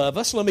all of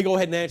us, let me go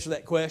ahead and answer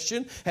that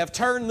question, have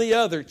turned the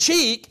other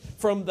cheek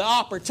from the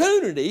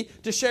opportunity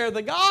to share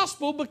the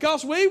gospel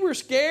because we were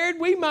scared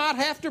we might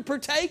have to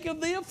partake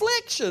of the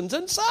afflictions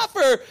and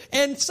suffer.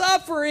 And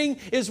suffering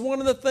is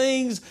one of the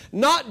things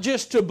not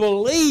just to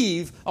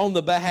believe on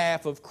the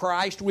behalf of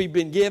Christ we've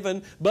been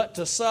given, but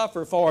to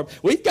suffer for Him.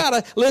 We've got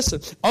to,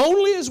 listen,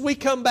 only as we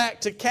come back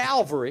to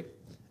Calvary,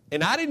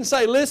 and I didn't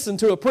say listen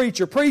to a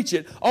preacher preach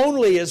it,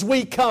 only as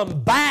we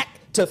come back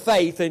to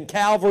faith in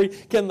Calvary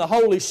can the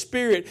Holy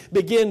Spirit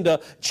begin to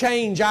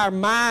change our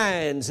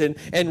minds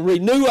and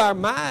renew our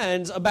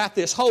minds about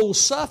this whole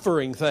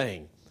suffering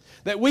thing.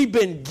 That we've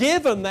been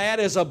given that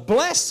as a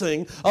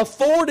blessing,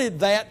 afforded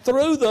that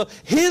through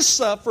His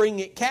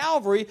suffering at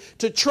Calvary,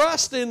 to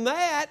trust in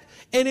that.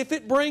 And if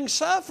it brings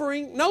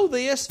suffering, know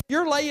this,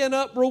 you're laying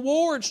up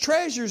rewards,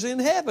 treasures in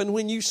heaven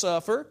when you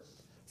suffer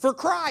for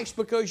Christ,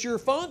 because you're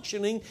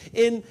functioning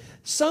in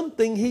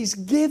something He's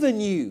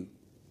given you.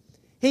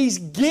 He's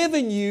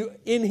given you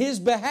in His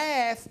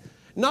behalf,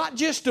 not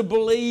just to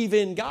believe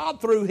in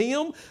God through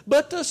Him,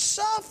 but to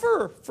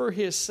suffer for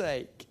His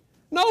sake.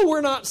 No,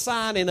 we're not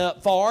signing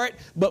up for it,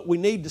 but we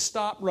need to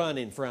stop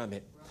running from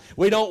it.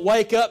 We don't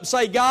wake up and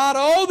say, God,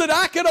 oh, that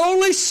I could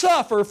only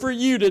suffer for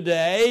You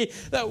today.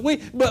 But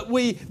what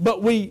we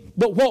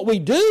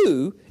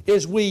do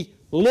is we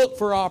look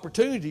for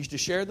opportunities to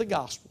share the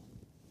gospel.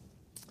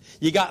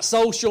 You got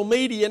social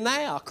media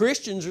now.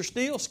 Christians are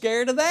still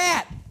scared of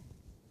that.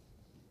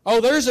 Oh,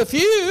 there's a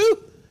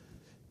few,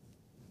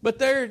 but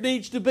there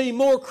needs to be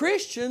more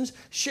Christians.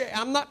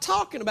 I'm not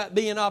talking about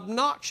being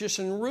obnoxious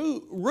and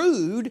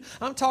rude.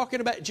 I'm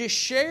talking about just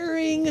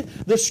sharing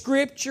the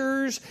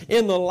Scriptures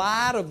in the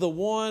light of the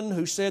one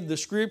who said the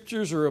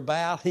Scriptures are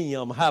about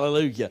Him.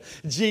 Hallelujah.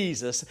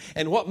 Jesus.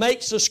 And what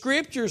makes the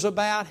Scriptures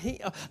about Him,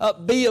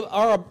 be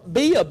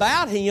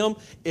about Him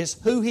is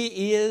who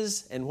He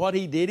is and what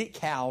He did at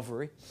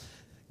Calvary.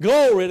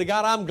 Glory to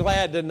God. I'm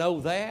glad to know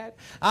that.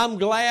 I'm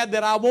glad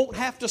that I won't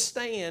have to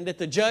stand at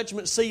the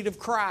judgment seat of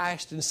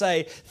Christ and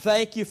say,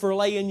 thank You for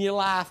laying Your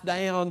life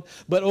down,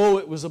 but oh,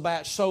 it was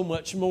about so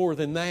much more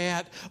than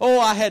that. Oh,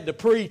 I had to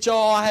preach.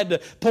 Oh, I had to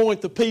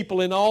point the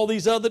people in all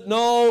these other...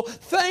 No,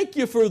 thank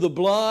You for the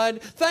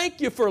blood.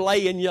 Thank You for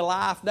laying Your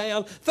life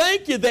down.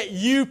 Thank You that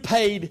You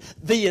paid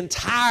the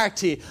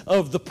entirety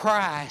of the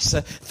price.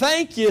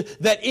 Thank You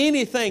that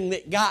anything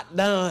that got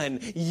done,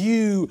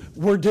 You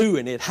were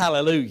doing it.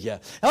 Hallelujah.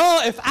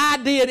 Oh, if I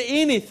did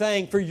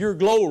anything for Your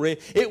glory,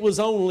 it was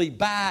only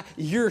by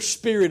Your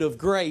Spirit of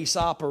grace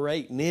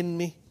operating in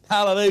me.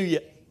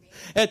 Hallelujah.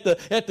 At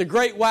the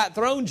great white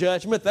throne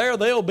judgment, there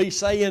they'll be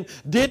saying,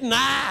 didn't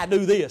I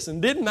do this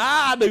and didn't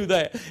I do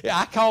that?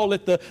 I call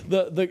it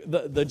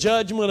the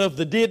judgment of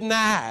the didn't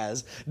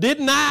I's.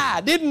 Didn't I?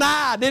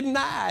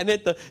 And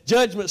at the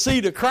judgment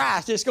seat of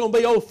Christ, it's going to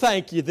be, oh,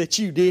 thank You that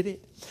You did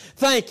it.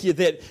 Thank you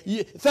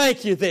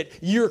that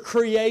You're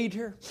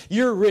Creator,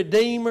 You're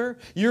Redeemer,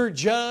 You're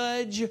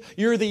Judge,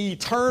 You're the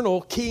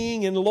eternal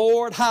King and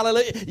Lord.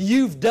 Hallelujah.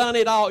 You've done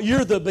it all.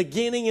 You're the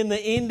beginning and the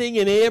ending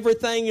and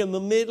everything in the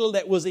middle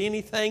that was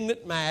anything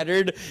that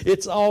mattered.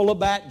 It's all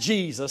about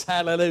Jesus.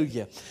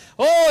 Hallelujah.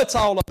 Oh, it's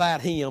all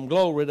about Him.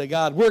 Glory to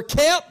God. We're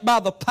kept by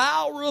the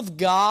power of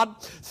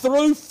God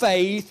through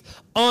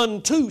faith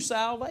unto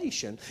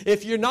salvation.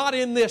 If you're not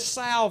in this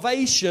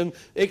salvation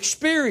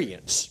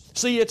experience,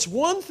 see, it's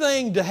one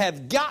thing to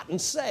have gotten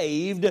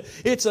saved,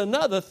 it's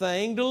another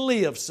thing to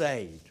live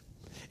saved.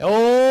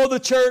 Oh, the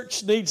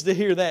church needs to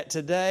hear that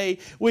today.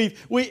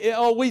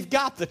 We've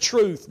got the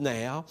truth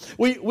now.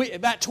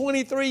 About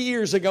 23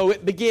 years ago,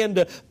 it began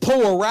to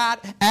pour right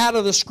out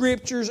of the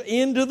Scriptures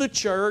into the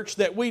church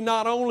that we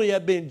not only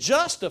have been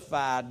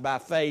justified by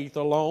faith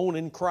alone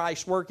in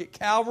Christ's work at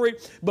Calvary,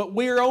 but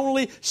we're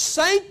only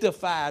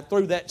sanctified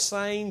through that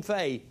same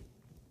faith.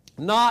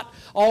 Not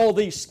all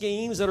these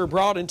schemes that are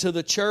brought into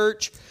the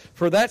church,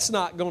 for that's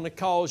not going to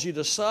cause you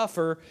to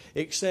suffer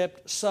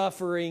except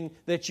suffering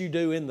that you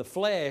do in the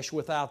flesh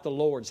without the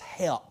Lord's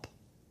help.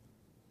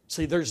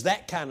 See, there's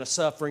that kind of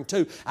suffering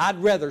too.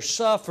 I'd rather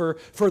suffer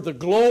for the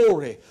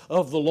glory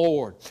of the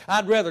Lord.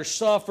 I'd rather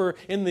suffer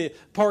in the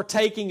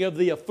partaking of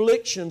the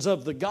afflictions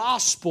of the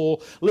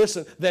gospel,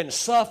 listen, than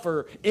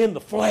suffer in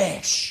the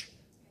flesh.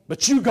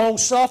 But you're going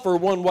to suffer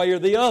one way or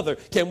the other.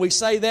 Can we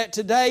say that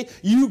today?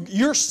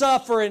 You're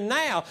suffering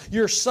now.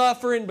 You're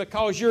suffering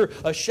because you're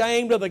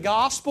ashamed of the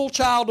gospel,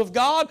 child of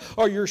God,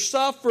 or you're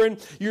suffering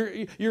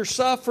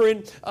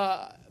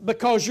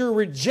because you're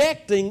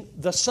rejecting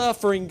the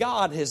suffering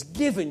God has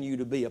given you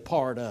to be a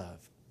part of.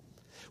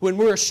 When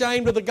we're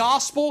ashamed of the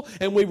gospel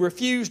and we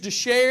refuse to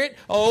share it,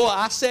 oh,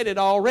 I said it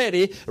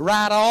already,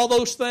 write all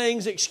those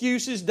things,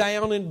 excuses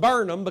down and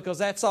burn them, because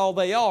that's all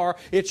they are.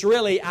 It's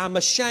really, I'm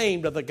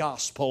ashamed of the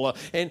gospel.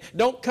 And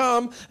don't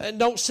come and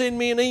don't send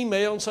me an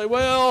email and say,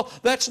 well,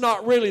 that's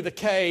not really the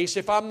case.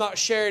 If I'm not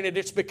sharing it,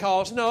 it's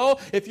because, no,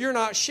 if you're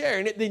not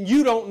sharing it, then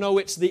you don't know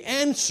it's the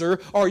answer,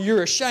 or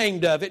you're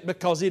ashamed of it,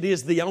 because it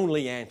is the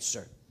only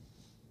answer.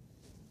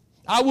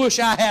 I wish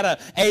I had an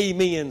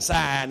amen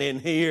sign in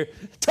here.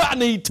 I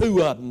need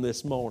 2 of them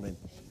this morning.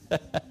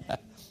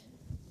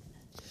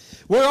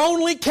 We're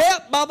only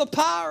kept by the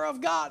power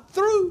of God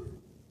through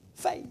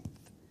faith.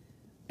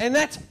 And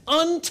that's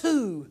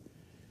unto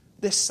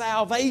this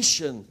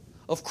salvation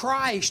of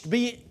Christ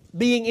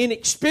being in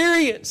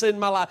experience in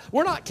my life.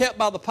 We're not kept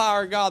by the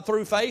power of God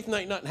through faith and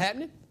ain't nothing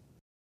happening.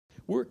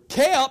 We're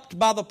kept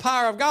by the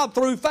power of God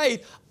through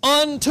faith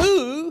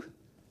unto,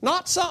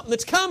 not something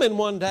that's coming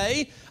one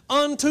day,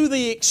 unto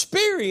the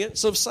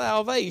experience of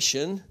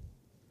salvation,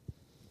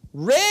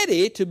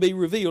 ready to be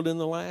revealed in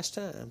the last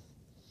time.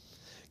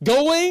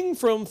 Going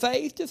from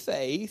faith to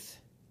faith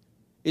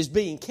is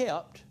being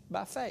kept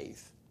by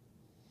faith.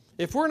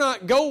 If we're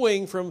not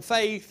going from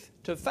faith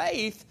to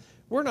faith,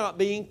 we're not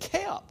being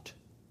kept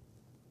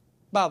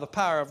by the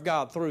power of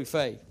God through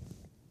faith.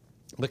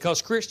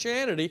 Because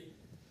Christianity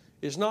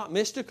is not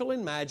mystical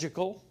and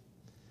magical.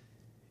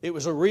 It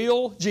was a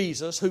real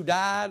Jesus who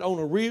died on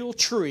a real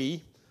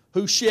tree,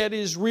 who shed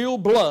His real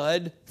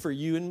blood for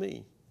you and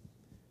me,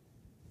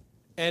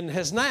 and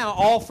has now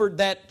offered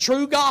that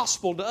true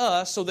gospel to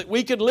us so that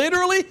we could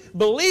literally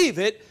believe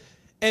it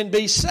and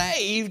be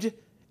saved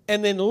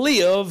and then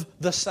live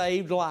the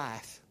saved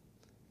life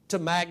to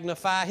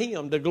magnify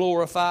Him, to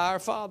glorify our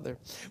Father.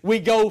 We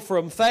go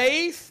from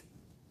faith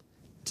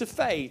to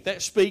faith.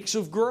 That speaks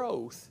of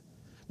growth.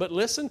 But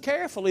listen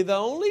carefully, the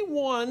only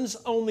ones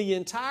on the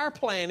entire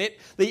planet,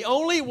 the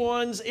only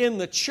ones in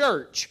the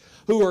church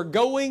who are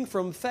going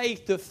from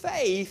faith to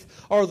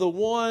faith are the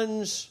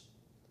ones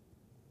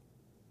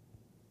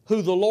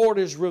who the Lord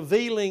is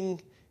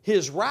revealing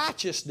His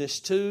righteousness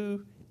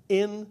to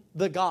in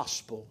the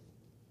gospel,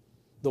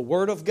 the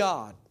Word of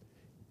God.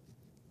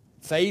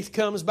 Faith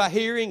comes by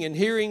hearing, and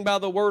hearing by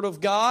the Word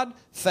of God.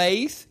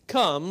 Faith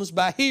comes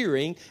by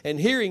hearing, and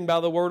hearing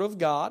by the Word of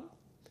God.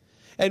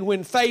 And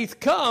when faith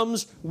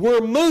comes,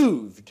 we're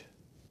moved.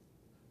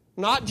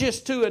 Not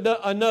just to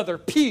another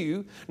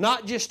pew,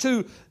 not just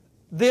to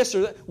this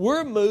or that.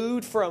 We're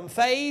moved from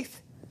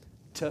faith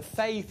to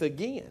faith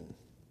again.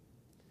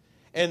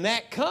 And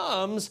that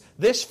comes,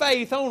 this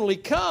faith only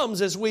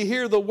comes as we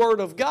hear the Word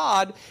of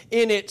God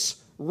in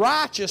its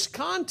righteous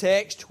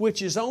context,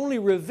 which is only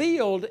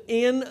revealed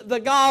in the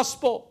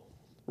gospel.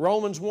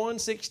 Romans 1,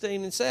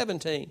 16 and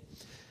 17.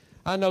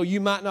 I know you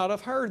might not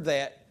have heard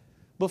that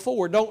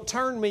before. Don't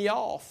turn me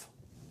off.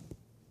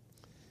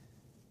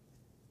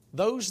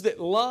 Those that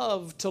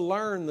love to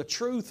learn the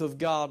truth of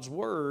God's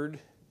Word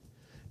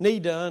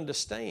need to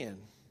understand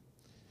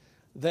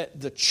that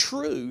the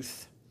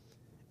truth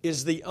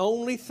is the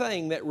only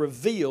thing that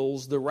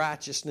reveals the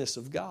righteousness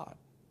of God.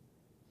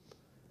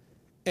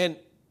 And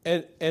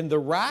the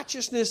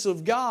righteousness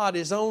of God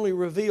is only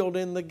revealed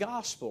in the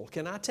gospel.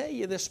 Can I tell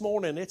you this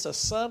morning, it's a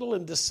subtle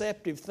and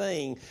deceptive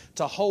thing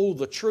to hold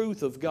the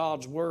truth of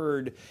God's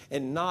Word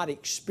and not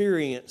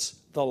experience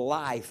the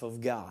life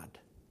of God.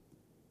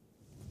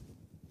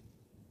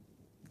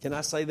 Can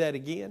I say that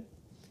again?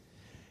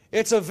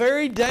 It's a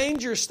very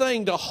dangerous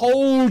thing to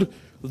hold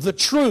the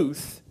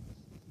truth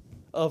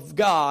of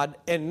God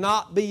and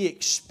not be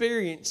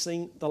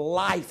experiencing the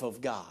life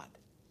of God.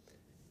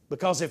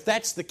 Because if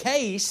that's the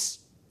case,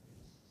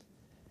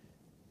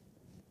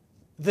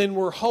 then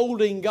we're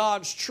holding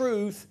God's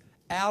truth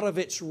out of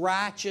its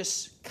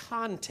righteous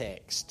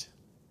context.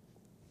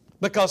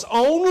 Because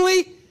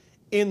only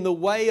in the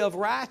way of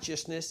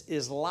righteousness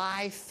is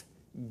life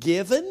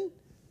given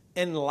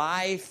and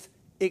life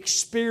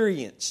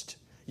experienced.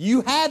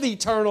 You have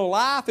eternal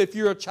life if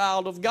you're a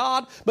child of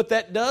God, but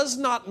that does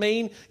not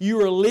mean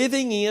you are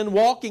living in,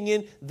 walking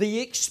in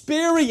the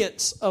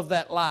experience of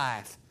that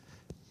life.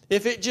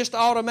 If it just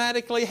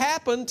automatically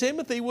happened,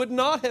 Timothy would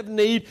not have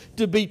need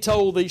to be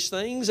told these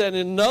things, and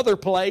in another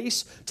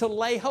place to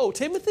lay hold.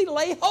 Timothy,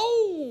 lay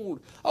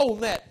hold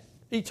on that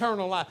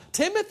eternal life.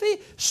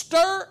 Timothy,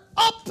 stir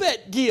up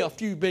that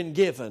gift you've been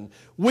given.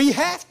 We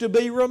have to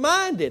be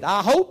reminded.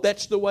 I hope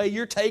that's the way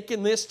you're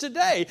taking this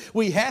today.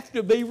 We have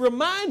to be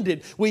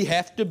reminded. We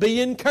have to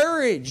be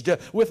encouraged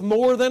with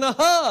more than a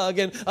hug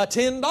and a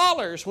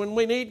 $10 when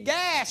we need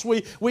gas.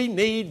 We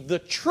need the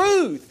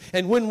truth.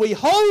 And when we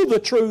hold the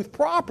truth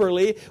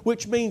properly,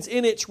 which means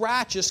in its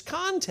righteous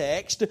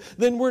context,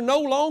 then we're no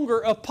longer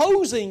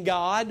opposing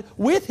God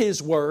with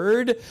His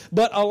Word,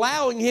 but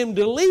allowing Him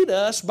to lead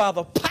us by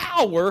the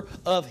power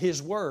of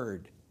His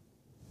Word.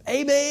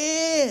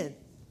 Amen.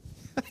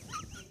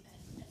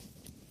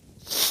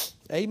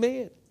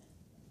 Amen.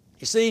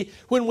 You see,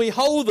 when we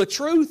hold the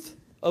truth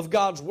of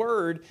God's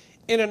Word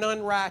in an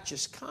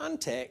unrighteous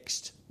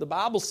context, the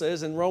Bible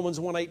says in Romans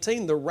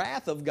 1:18, the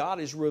wrath of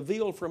God is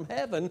revealed from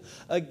heaven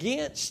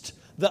against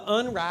the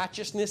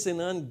unrighteousness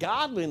and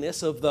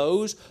ungodliness of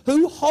those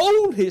who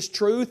hold His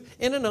truth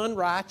in an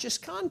unrighteous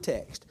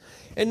context.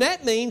 And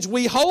that means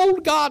we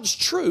hold God's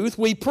truth,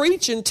 we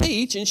preach and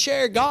teach and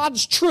share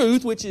God's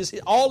truth, which is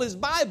all His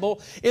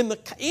Bible, in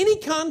any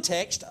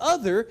context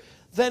other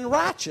than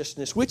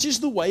righteousness, which is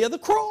the way of the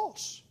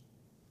cross.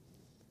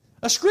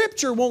 A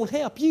Scripture won't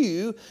help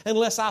you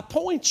unless I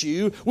point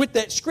you with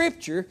that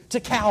Scripture to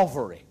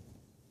Calvary.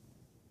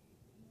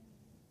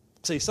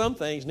 See, some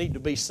things need to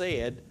be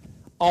said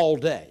all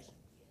day.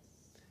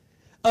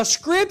 A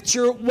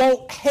Scripture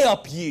won't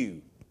help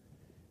you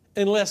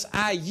unless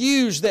I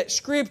use that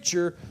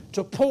Scripture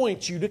to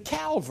point you to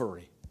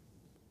Calvary.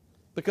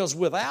 Because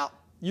without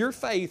your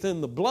faith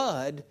in the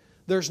blood,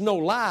 there's no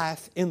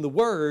life in the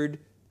Word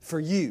for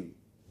you.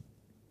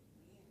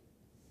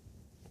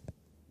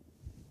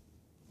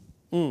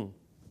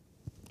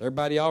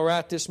 Everybody all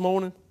right this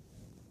morning?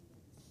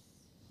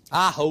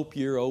 I hope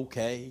you're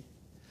okay.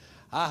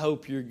 I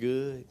hope you're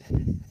good.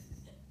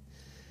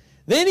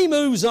 Then he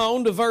moves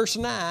on to verse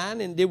 9,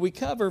 and did we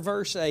cover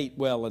verse 8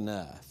 well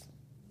enough?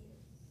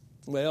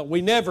 Well,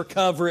 we never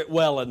cover it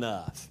well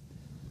enough,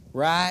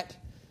 right?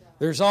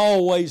 There's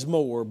always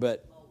more,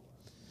 but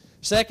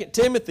 2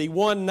 Timothy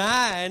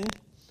 1:9,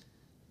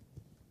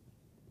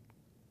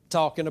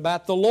 talking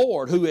about the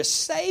Lord who has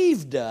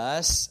saved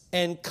us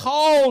and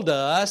called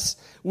us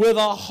with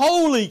a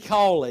holy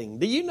calling.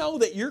 Do you know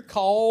that your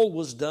call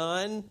was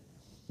done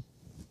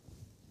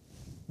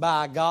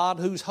by God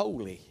who's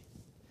holy?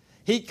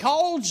 He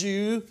called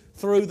you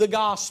through the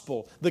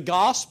gospel. The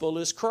gospel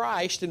is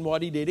Christ and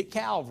what He did at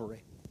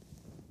Calvary.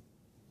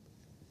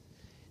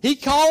 He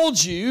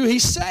called you, He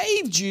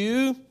saved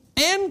you,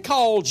 and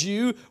called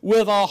you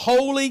with a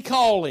holy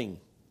calling,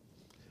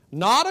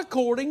 not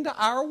according to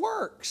our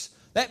works.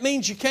 That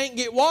means you can't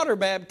get water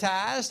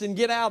baptized and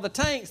get out of the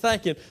tank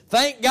thinking,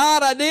 thank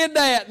God I did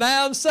that,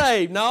 now I'm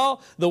saved. No,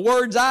 the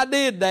words I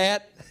did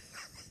that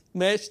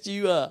messed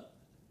you up.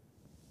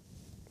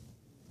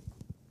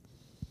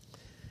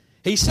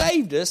 He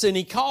saved us and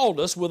He called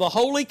us with a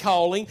holy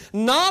calling,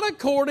 not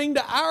according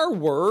to our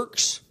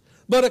works,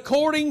 but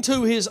according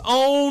to His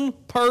own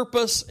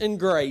purpose and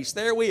grace.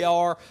 There we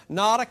are,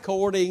 not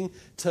according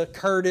to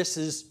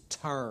Curtis's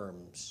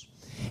terms.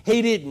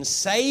 He didn't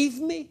save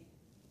me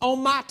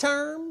on my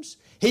terms.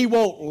 He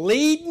won't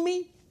lead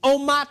me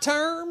on my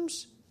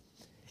terms.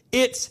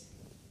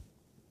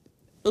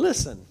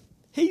 Listen,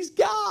 He's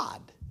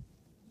God.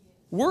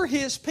 We're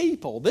His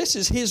people. This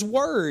is His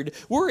Word.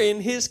 We're in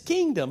His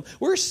kingdom.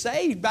 We're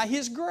saved by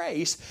His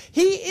grace.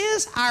 He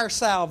is our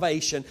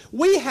salvation.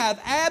 We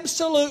have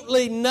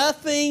absolutely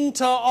nothing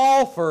to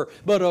offer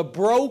but a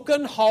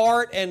broken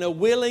heart and a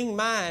willing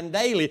mind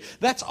daily.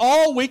 That's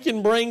all we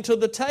can bring to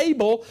the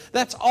table.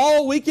 That's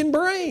all we can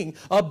bring.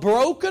 A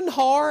broken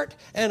heart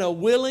and a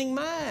willing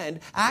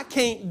mind. I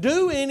can't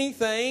do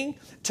anything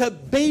to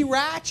be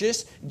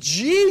righteous.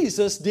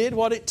 Jesus did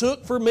what it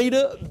took for me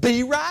to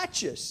be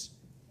righteous.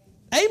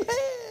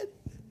 Amen.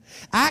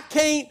 I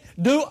can't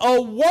do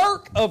a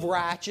work of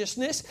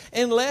righteousness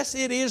unless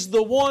it is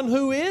the one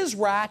who is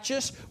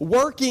righteous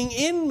working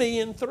in me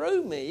and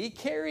through me,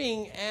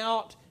 carrying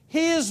out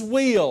His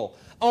will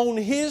on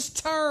His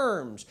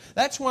terms.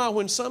 That's why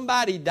when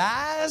somebody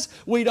dies,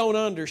 we don't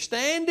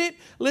understand it.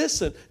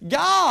 Listen,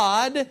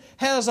 God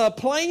has a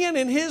plan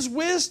in His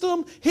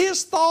wisdom.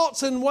 His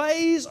thoughts and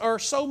ways are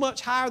so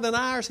much higher than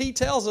ours. He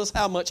tells us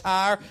how much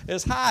higher,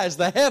 as high as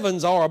the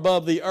heavens are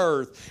above the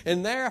earth.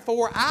 And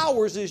therefore,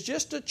 ours is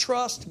just to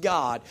trust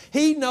God.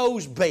 He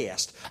knows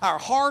best. Our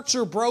hearts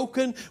are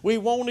broken. We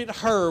wanted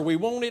her. We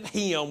wanted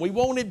him. We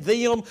wanted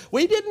them.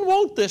 We didn't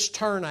want this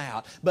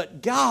turnout.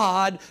 But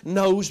God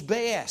knows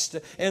best.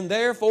 And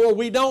therefore,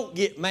 we don't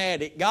get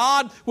mad at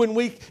God.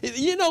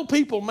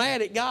 People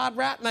mad at God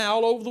right now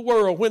all over the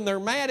world. When they're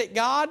mad at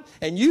God,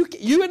 and you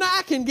and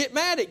I can get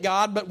mad at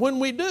God, but when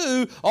we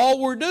do, all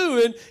we're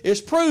doing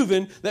is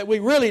proving that we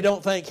really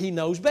don't think He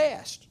knows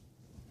best.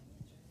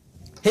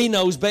 He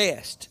knows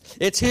best.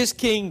 It's His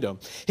kingdom.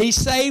 He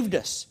saved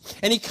us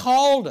and He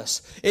called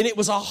us. And it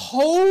was a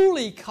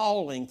holy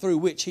calling through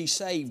which He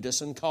saved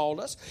us and called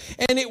us.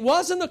 And it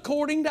wasn't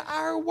according to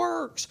our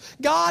works.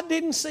 God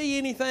didn't see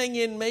anything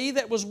in me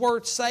that was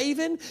worth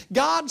saving.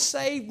 God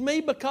saved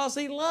me because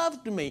He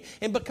loved me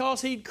and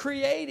because He'd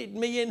created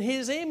me in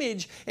His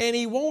image, and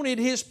He wanted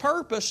His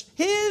purpose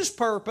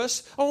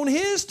on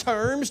His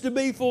terms to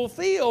be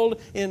fulfilled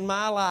in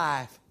my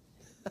life.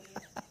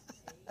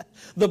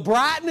 The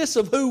brightness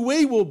of who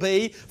we will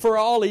be for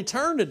all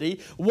eternity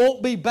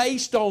won't be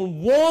based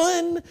on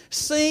one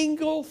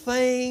single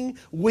thing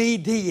we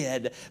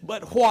did,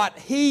 but what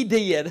He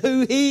did,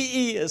 who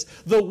He is,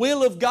 the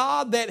will of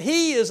God that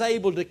He is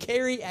able to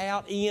carry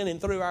out in and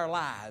through our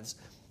lives.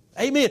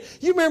 Amen.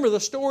 You remember the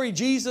story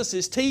Jesus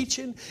is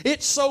teaching?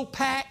 It's so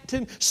packed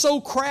and so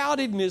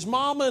crowded, and His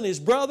mama and His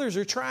brothers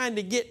are trying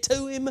to get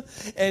to Him,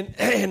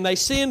 and they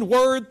send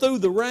word through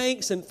the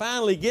ranks and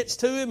finally gets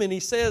to Him, and He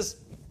says,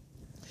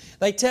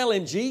 they tell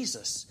Him,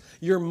 Jesus,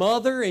 your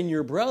mother and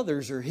your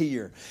brothers are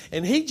here.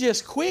 And He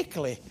just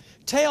quickly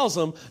tells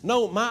them,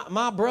 no, my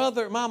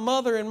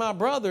mother and my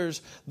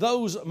brothers,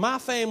 my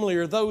family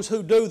are those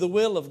who do the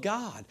will of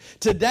God.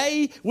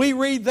 Today, we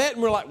read that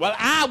and we're like, well,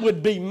 I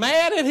would be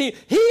mad at him.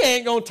 He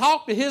ain't going to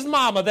talk to his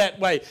mama that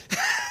way.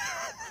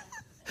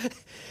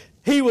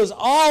 He was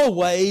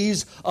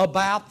always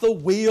about the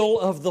will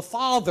of the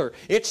Father.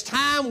 It's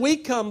time we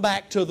come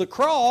back to the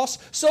cross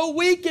so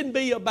we can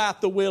be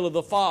about the will of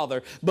the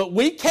Father. But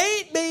we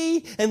can't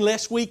be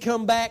unless we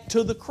come back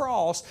to the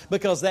cross,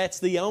 because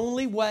that's the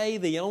only way,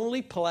 the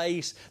only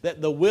place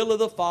that the will of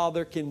the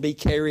Father can be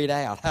carried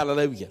out.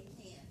 Hallelujah.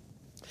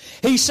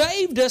 He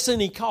saved us and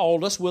He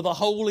called us with a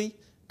holy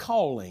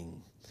calling.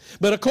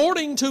 But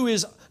according to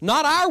His,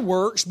 not our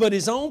works, but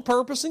His own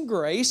purpose and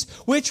grace,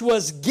 which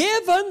was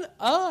given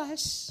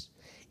us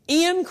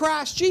in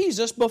Christ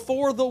Jesus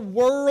before the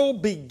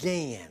world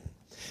began.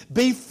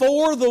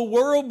 Before the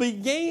world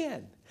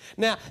began.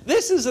 Now,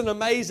 this is an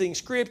amazing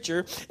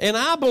scripture, and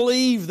I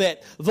believe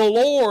that the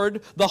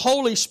Lord, the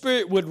Holy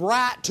Spirit, would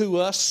write to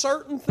us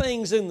certain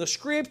things in the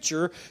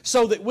scripture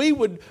so that we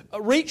would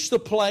reach the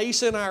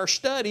place in our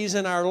studies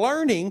and our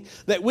learning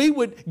that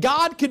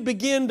God could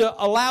begin to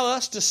allow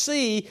us to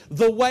see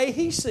the way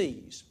He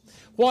sees.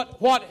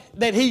 What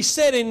that He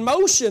set in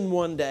motion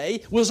one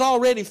day was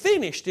already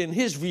finished in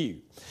His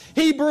view.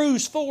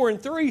 Hebrews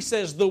 4:3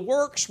 says the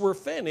works were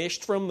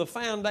finished from the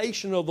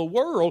foundation of the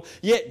world,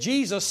 yet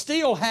Jesus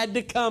still had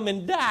to come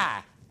and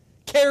die,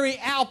 carry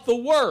out the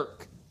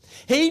work.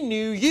 He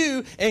knew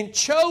you and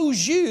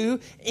chose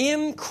you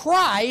in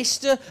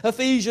Christ,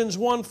 Ephesians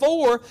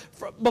 1:4,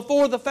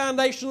 before the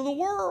foundation of the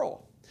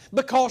world.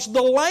 Because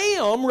the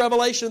Lamb,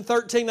 Revelation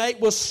 13:8,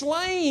 was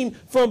slain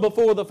from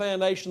before the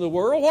foundation of the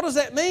world. What does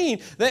that mean?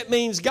 That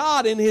means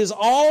God, in His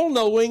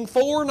all-knowing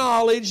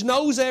foreknowledge,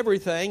 knows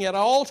everything at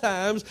all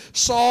times,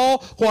 saw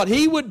what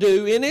He would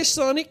do in His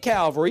Son at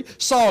Calvary,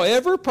 saw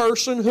every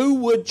person who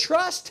would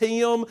trust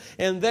Him,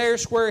 and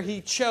there's where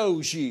He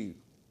chose you.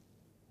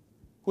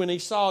 When He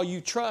saw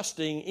you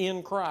trusting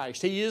in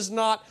Christ. He is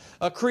not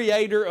a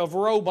creator of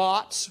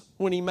robots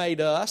when He made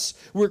us.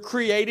 We're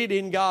created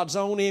in God's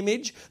own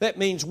image. That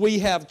means we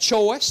have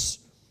choice.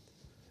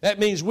 That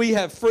means we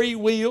have free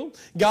will.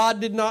 God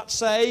did not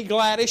say,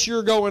 Gladys,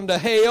 you're going to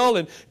hell,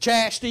 and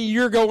Chastity,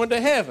 you're going to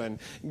heaven.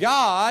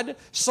 God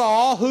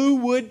saw who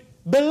would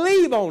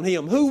believe on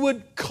Him, who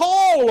would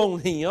call on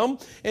Him,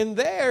 and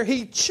there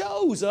He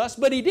chose us,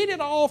 but He did it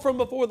all from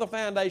before the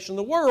foundation of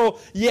the world,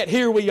 yet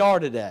here we are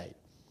today.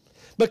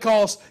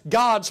 Because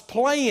God's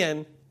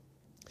plan,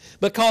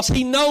 because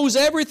He knows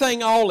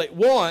everything all at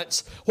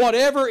once,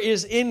 whatever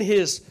is in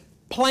His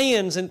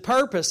plans and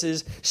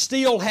purposes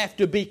still have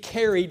to be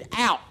carried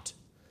out.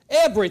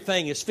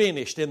 Everything is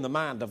finished in the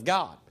mind of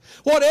God.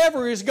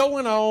 Whatever is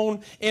going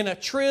on in a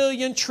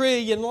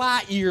trillion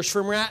light years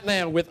from right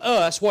now with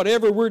us,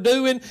 whatever we're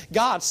doing,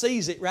 God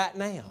sees it right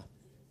now.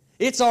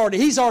 He's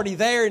already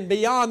there and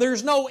beyond.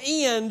 There's no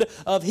end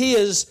of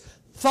His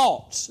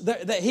thoughts.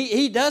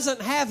 He doesn't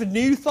have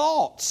new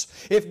thoughts.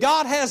 If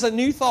God has a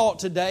new thought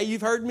today,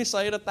 you've heard me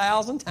say it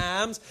 1,000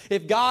 times,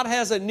 if God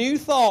has a new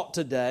thought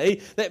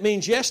today, that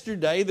means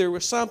yesterday there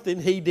was something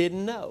He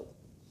didn't know.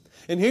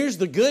 And here's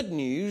the good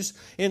news.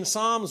 In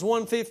Psalms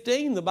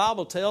 115, the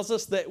Bible tells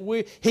us that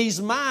He's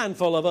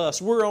mindful of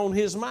us. We're on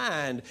His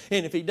mind.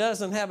 And if He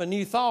doesn't have a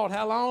new thought,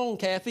 how long,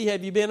 Kathy,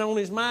 have you been on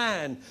His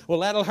mind?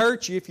 Well, that'll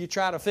hurt you if you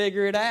try to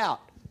figure it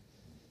out.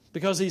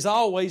 Because He's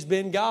always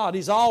been God.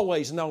 He's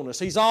always known us.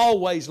 He's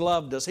always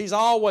loved us. He's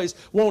always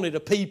wanted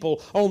a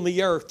people on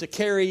the earth to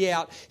carry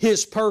out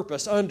His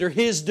purpose under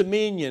His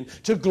dominion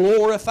to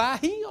glorify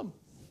Him.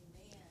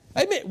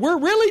 Amen. We're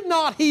really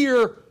not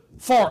here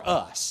for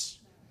us.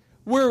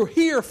 We're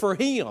here for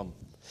Him.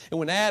 And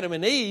when Adam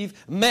and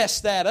Eve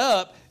messed that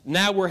up,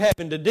 now we're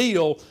having to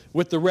deal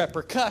with the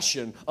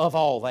repercussion of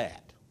all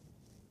that.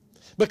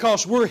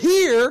 Because we're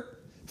here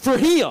for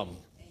Him.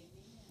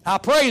 I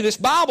pray this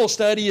Bible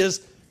study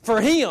is for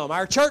Him.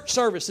 Our church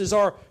services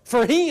are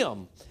for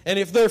Him. And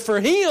if they're for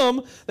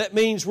Him, that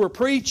means we're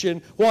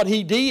preaching what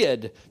He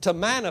did to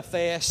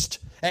manifest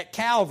at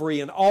Calvary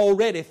an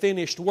already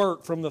finished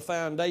work from the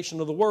foundation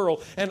of the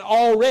world, an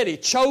already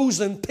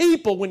chosen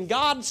people. When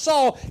God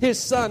saw His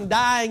Son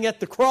dying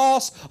at the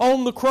cross,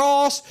 on the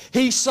cross,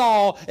 He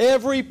saw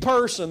every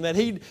person that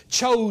He'd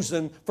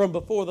chosen from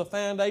before the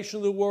foundation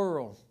of the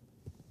world.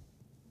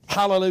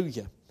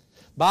 Hallelujah.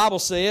 Bible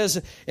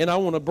says, and I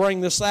want to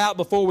bring this out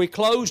before we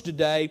close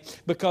today,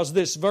 because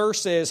this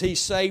verse says He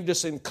saved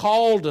us and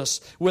called us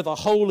with a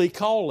holy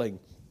calling,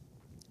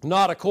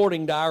 not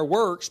according to our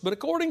works, but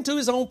according to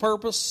His own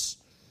purpose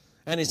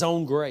and His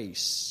own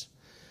grace,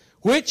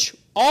 which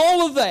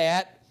all of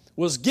that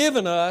was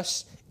given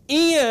us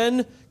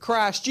in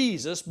Christ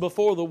Jesus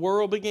before the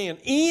world began.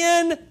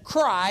 In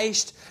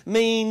Christ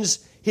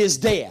means His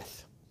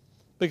death,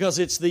 because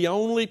it's the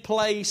only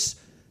place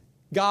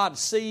God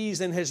sees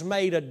and has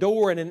made a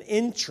door and an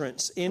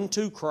entrance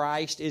into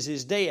Christ is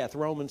His death.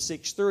 Romans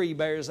 6:3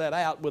 bears that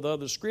out with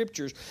other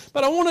scriptures.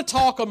 But I want to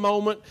talk a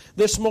moment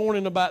this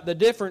morning about the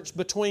difference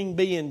between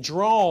being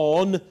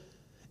drawn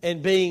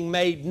and being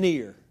made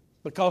near.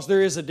 Because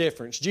there is a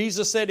difference.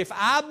 Jesus said, if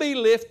I be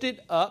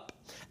lifted up,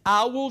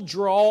 I will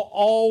draw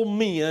all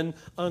men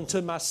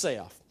unto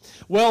myself.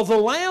 Well, the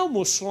Lamb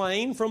was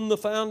slain from the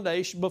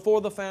foundation,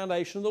 before the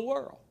foundation of the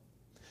world.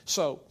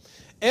 So,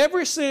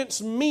 ever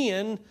since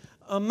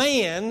a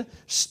man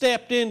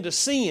stepped into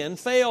sin,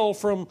 fell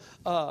from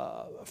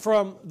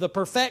the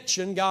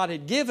perfection God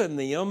had given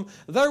them,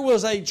 there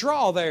was a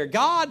draw there.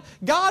 God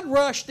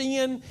rushed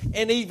in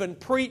and even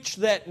preached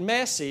that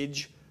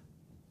message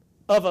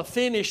of a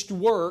finished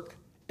work.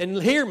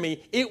 And hear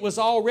me, it was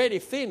already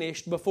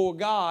finished before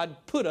God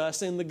put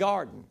us in the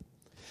garden.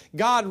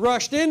 God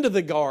rushed into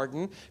the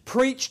garden,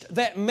 preached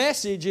that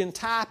message in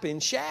type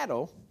and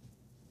shadow,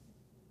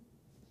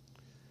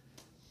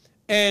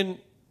 and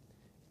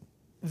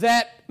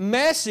that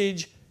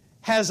message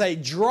has a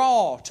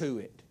draw to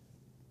it.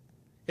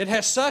 It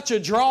has such a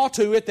draw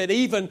to it that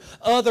even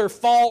other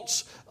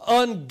false,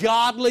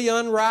 ungodly,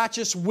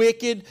 unrighteous,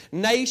 wicked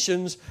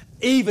nations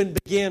even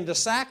began to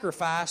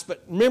sacrifice.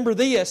 But remember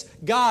this,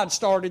 God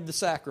started the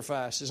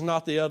sacrifices,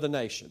 not the other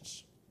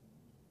nations.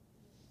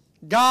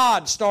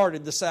 God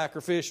started the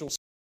sacrificial.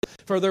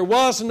 For there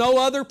was no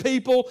other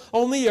people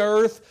on the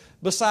earth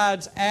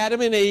besides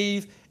Adam and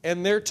Eve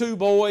and their two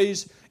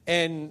boys.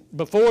 And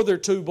before their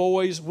two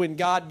boys, when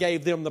God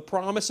gave them the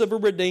promise of a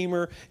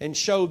Redeemer and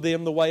showed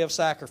them the way of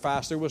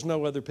sacrifice, there was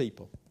no other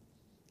people.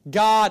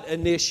 God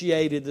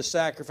initiated the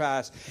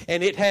sacrifice,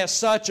 and it has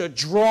such a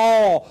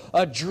drawing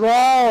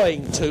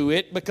to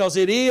it, because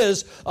it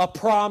is a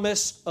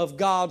promise of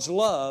God's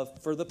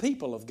love for the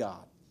people of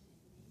God.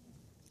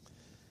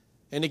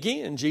 And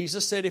again,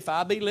 Jesus said, if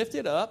I be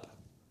lifted up,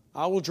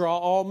 I will draw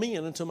all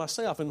men unto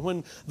myself. And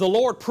when the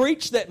Lord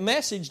preached that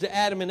message to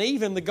Adam and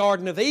Eve in the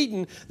Garden of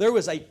Eden, there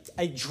was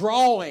a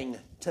drawing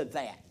to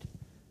that.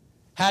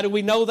 How do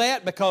we know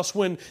that? Because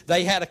when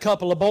they had a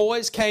couple of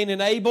boys, Cain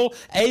and Abel,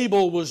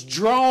 Abel was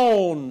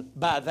drawn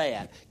by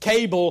that.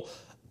 Cain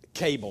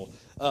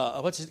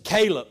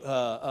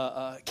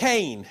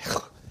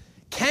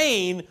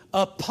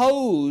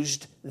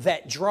opposed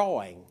that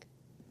drawing.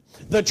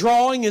 The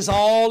drawing is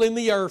all in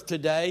the earth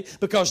today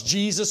because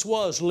Jesus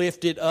was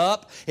lifted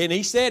up. And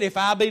He said, if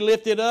I be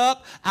lifted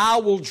up, I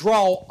will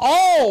draw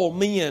all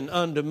men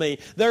unto me.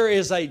 There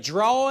is a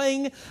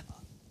drawing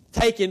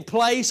taking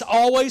place,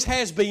 always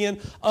has been,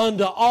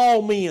 unto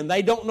all men.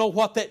 They don't know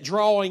what that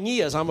drawing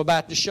is. I'm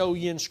about to show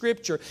you in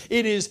Scripture.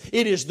 It is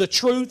the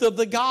truth of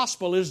the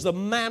gospel. It is the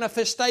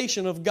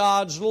manifestation of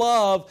God's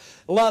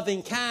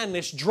loving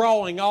kindness,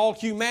 drawing all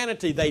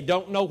humanity. They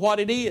don't know what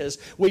it is.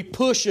 We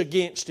push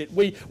against it.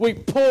 We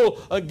pull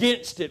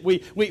against it. We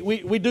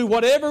do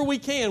whatever we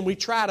can. We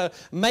try to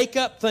make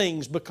up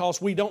things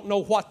because we don't know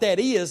what that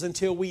is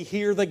until we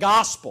hear the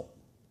gospel.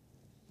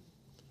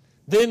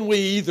 Then we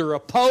either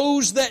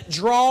oppose that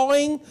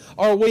drawing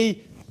or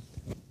we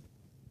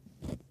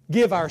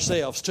give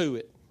ourselves to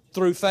it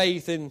through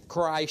faith in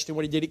Christ and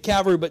what He did at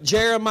Calvary. But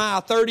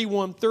Jeremiah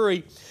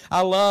 31:3,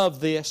 I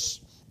love this.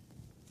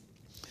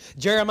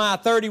 Jeremiah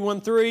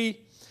 31:3,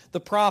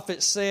 the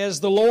prophet says,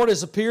 the Lord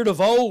has appeared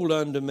of old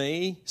unto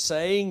me,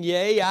 saying,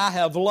 yea, I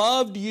have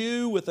loved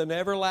you with an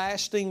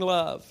everlasting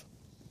love.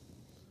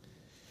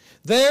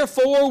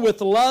 Therefore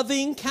with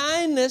loving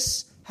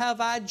kindness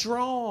have I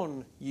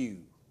drawn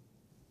you.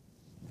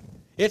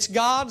 It's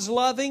God's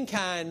loving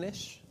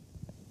kindness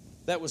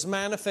that was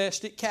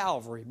manifest at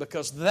Calvary,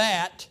 because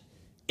that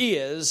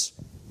is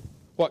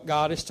what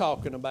God is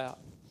talking about.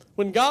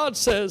 When God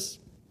says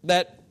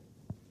that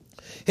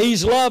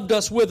He's loved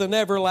us with an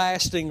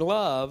everlasting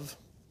love,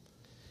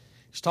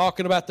 He's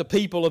talking about the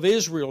people of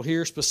Israel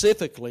here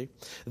specifically.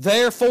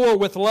 Therefore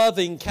with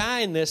loving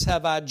kindness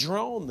have I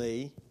drawn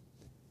thee.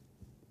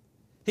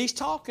 He's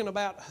talking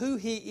about who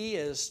He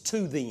is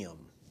to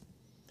them.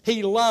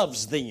 He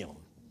loves them.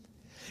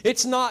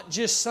 It's not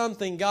just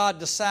something God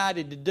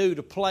decided to do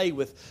to play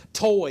with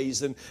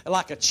toys and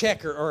like a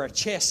checker or a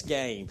chess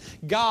game.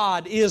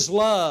 God is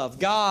love.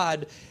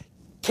 God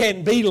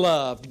can be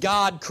loved.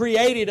 God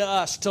created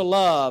us to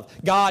love.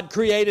 God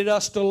created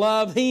us to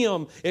love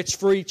Him. It's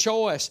free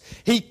choice.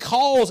 He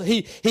calls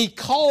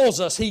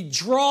us. He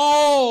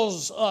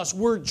draws us.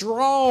 We're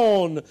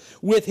drawn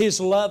with His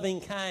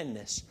loving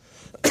kindness.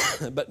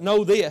 But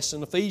know this,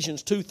 in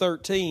Ephesians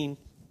 2:13,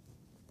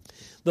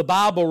 the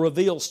Bible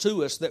reveals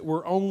to us that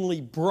we're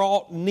only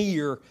brought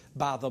near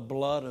by the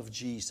blood of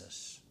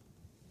Jesus.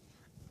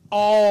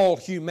 All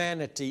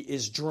humanity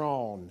is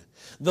drawn.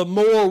 The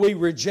more we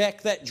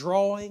reject that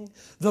drawing,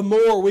 the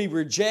more we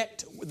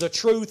reject the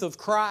truth of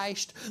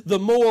Christ, the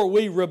more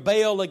we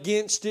rebel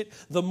against it,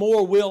 the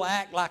more we'll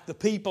act like the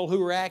people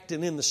who are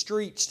acting in the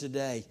streets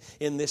today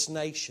in this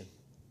nation.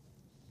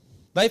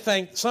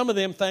 Some of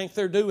them think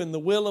they're doing the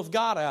will of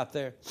God out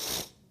there.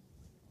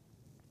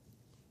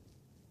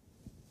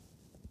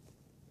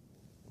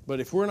 But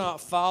if we're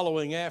not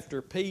following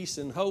after peace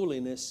and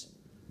holiness,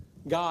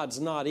 God's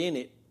not in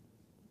it.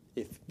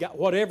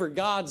 Whatever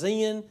God's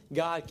in,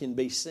 God can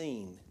be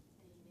seen.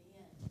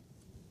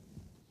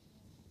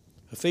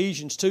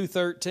 Ephesians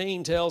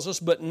 2:13 tells us,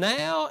 but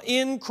now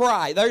in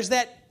Christ, there's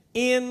that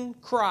in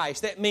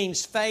Christ. That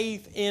means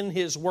faith in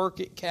His work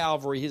at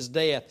Calvary, His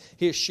death,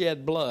 His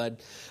shed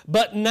blood.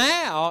 But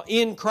now,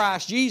 in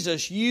Christ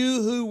Jesus,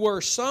 you who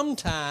were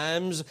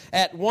sometimes,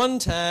 at one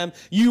time,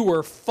 you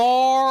were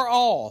far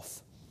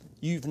off.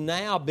 You've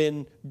now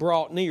been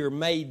brought near,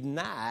 made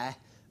nigh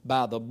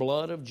by the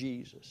blood of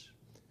Jesus.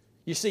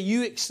 You see,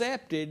 you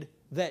accepted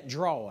that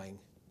drawing.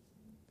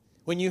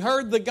 When you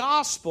heard the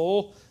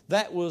gospel,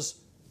 that was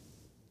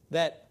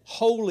that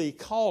holy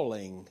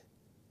calling.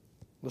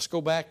 Let's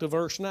go back to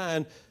verse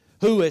 9.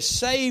 Who has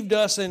saved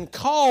us and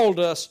called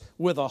us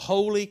with a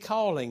holy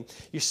calling.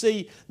 You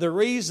see, the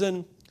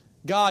reason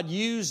God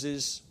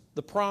uses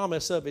the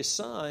promise of His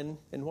Son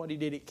and what He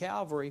did at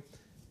Calvary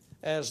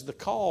as the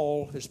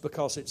call is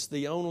because it's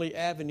the only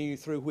avenue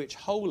through which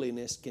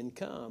holiness can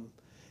come.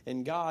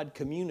 And God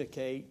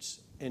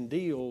communicates and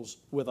deals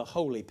with a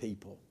holy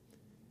people.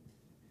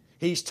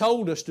 He's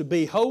told us to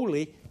be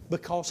holy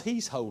because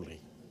He's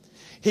holy.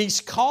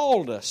 He's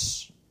called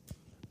us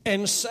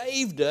and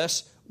saved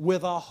us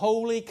with a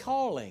holy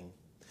calling.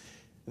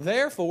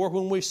 Therefore,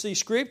 when we see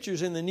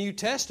scriptures in the New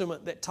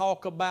Testament that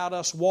talk about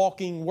us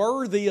walking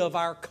worthy of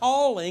our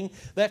calling,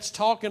 that's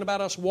talking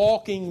about us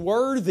walking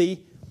worthy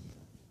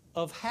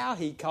of how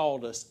He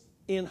called us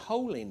in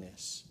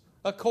holiness,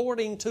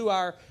 according to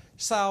our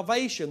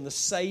salvation, the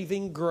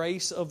saving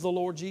grace of the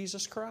Lord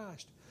Jesus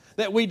Christ.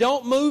 That we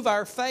don't move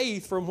our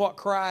faith from what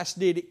Christ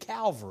did at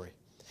Calvary.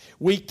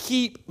 We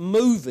keep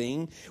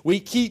moving, we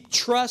keep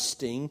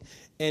trusting,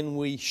 and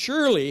we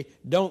surely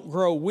don't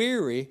grow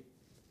weary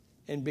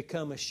and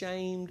become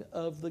ashamed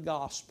of the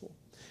gospel.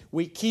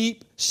 We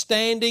keep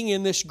standing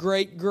in this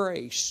great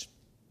grace.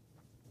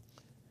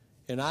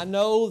 And I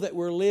know that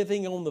we're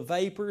living on the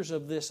vapors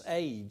of this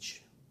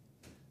age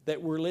that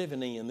we're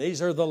living in.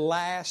 These are the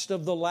last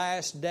of the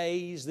last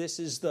days. This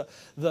is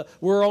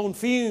we're on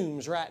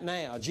fumes right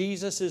now.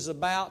 Jesus is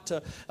about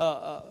to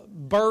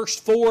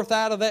burst forth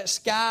out of that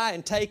sky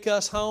and take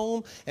us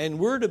home, and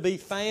we're to be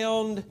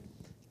found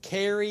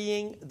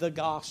carrying the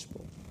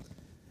gospel.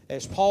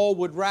 As Paul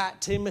would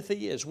write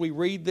Timothy, as we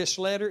read this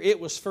letter, it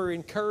was for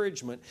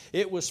encouragement.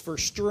 It was for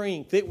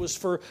strength. It was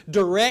for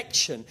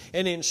direction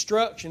and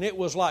instruction. It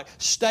was like,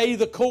 stay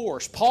the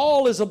course.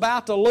 Paul is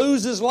about to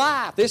lose his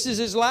life. This is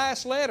his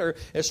last letter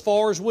as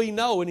far as we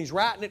know, and he's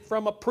writing it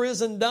from a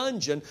prison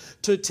dungeon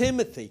to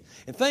Timothy.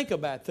 And think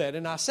about that.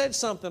 And I said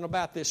something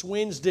about this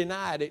Wednesday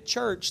night at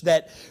church,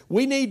 that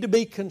we need to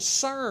be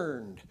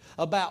concerned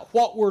about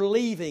what we're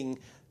leaving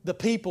the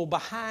people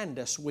behind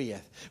us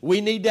with.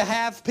 We need to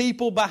have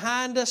people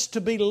behind us to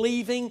be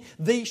leaving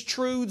these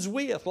truths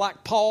with,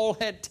 like Paul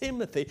had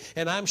Timothy,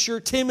 and I'm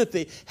sure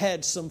Timothy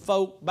had some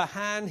folk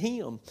behind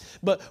him.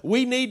 But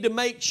we need to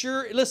make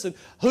sure, listen,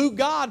 who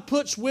God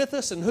puts with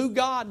us and who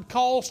God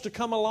calls to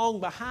come along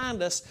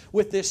behind us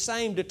with this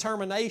same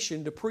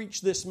determination to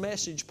preach this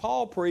message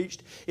Paul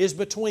preached is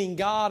between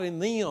God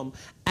and them.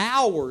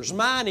 Ours,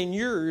 mine and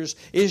yours,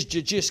 is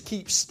to just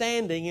keep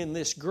standing in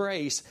this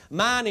grace.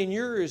 Mine and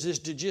yours is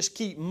to just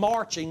keep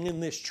marching in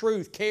this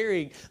truth,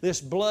 carrying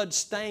this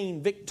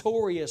blood-stained,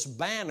 victorious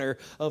banner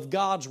of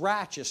God's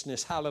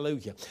righteousness.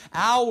 Hallelujah.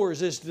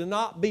 Ours is to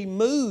not be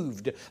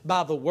moved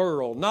by the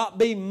world, not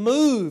be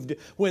moved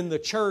when the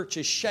church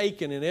is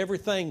shaken and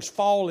everything's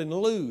falling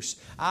loose.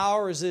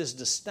 Ours is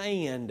to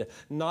stand,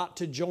 not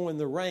to join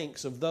the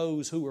ranks of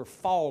those who are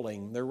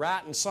falling. They're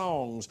writing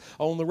songs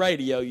on the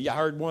radio. You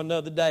heard one the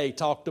other day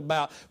talked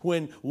about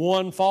when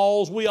one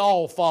falls, we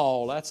all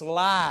fall. That's a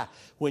lie.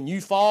 When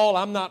you fall,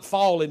 I'm not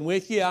falling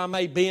with you. I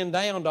may bend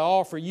down to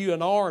offer you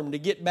an arm to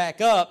get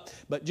back up,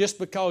 but just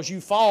because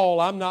you fall,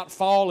 I'm not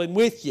falling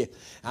with you.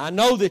 I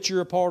know that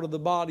you're a part of the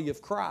body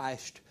of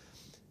Christ,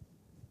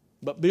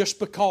 but just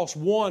because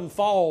one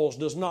falls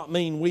does not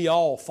mean we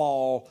all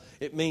fall.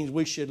 It means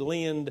we should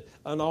lend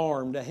an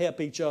arm to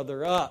help each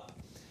other up.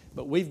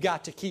 But we've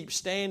got to keep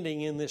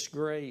standing in this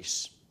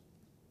grace.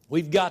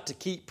 We've got to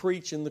keep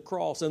preaching the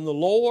cross. And the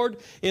Lord,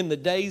 in the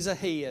days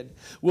ahead,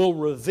 will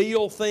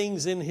reveal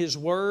things in His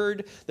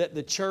Word that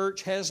the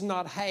church has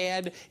not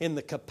had in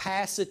the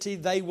capacity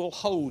they will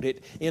hold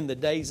it in the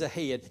days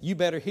ahead. You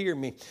better hear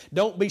me.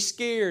 Don't be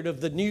scared of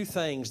the new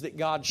things that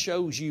God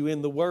shows you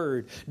in the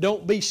Word.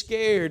 Don't be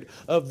scared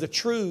of the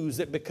truths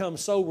that become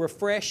so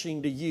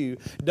refreshing to you.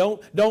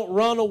 Don't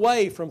run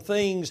away from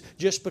things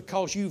just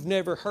because you've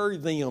never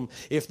heard them.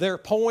 If they're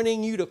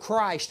pointing you to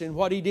Christ and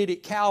what He did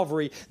at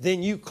Calvary,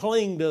 then you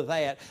cling to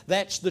that.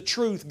 That's the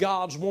truth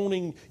God's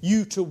wanting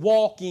you to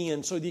walk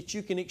in so that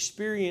you can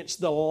experience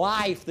the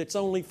life that's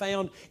only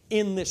found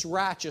in this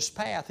righteous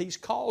path He's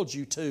called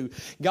you to.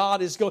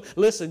 God is going,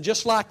 listen,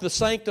 just like the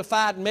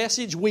sanctified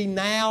message we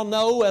now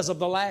know as of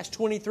the last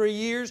 23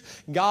 years,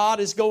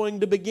 God is going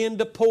to begin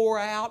to pour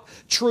out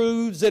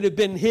truths that have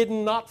been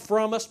hidden not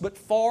from us but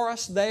for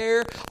us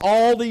there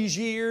all these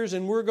years,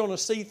 and we're going to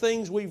see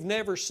things we've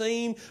never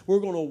seen. We're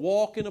going to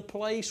walk in a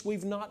place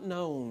we've not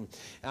known.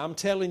 I'm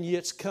telling you,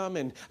 it's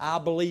coming. I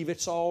believe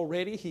it's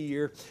already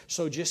here.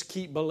 So just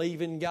keep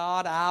believing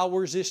God.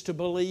 Ours is to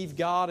believe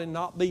God and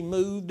not be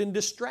moved and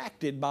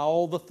distracted by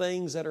all the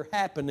things that are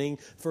happening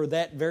for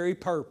that very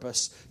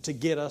purpose, to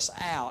get us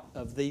out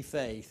of the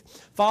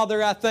faith.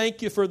 Father, I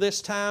thank you for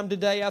this time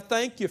today. I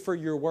thank you for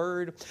your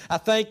word. I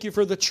thank you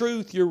for the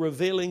truth you're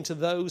revealing to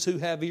those who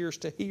have ears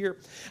to hear.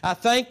 I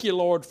thank you,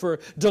 Lord, for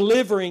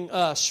delivering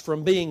us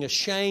from being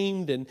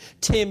ashamed and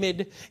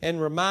timid,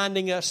 and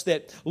reminding us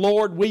that,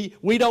 Lord,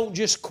 we don't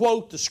just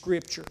quote the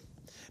Scripture,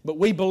 but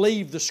we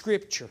believe the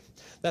Scripture,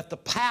 that the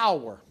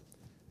power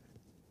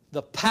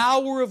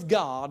of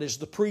God is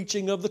the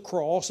preaching of the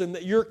cross, and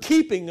that you're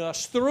keeping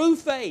us through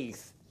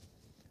faith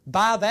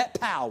by that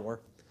power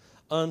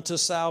unto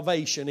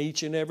salvation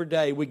each and every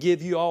day. We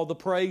give you all the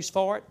praise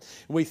for it.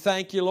 We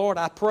thank you, Lord.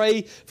 I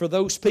pray for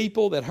those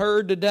people that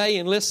heard today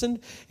and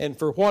listened, and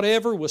for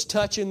whatever was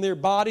touching their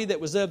body that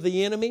was of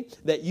the enemy,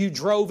 that you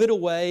drove it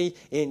away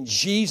in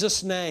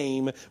Jesus'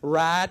 name,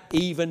 right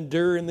even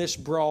during this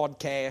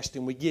broadcast,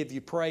 and we give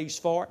you praise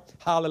for it.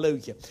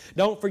 Hallelujah.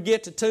 Don't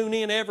forget to tune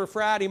in every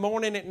Friday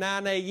morning at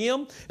 9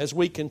 a.m. as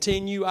we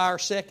continue our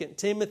 2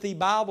 Timothy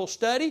Bible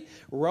study.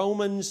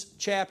 Romans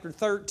chapter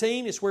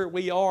 13 is where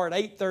we are at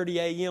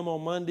 8:30 a.m.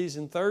 on Mondays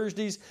and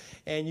Thursdays,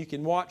 and you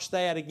can watch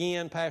that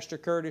again, Pastor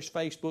Curtis'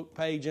 Facebook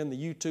page and the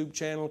YouTube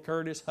channel,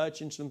 Curtis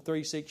Hutchinson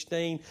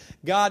 316.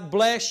 God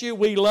bless you.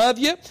 We love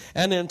you.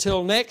 And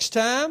until next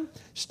time,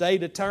 stay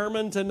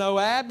determined to know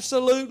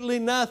absolutely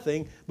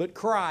nothing but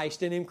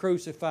Christ and Him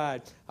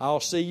crucified.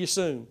 I'll see you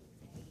soon.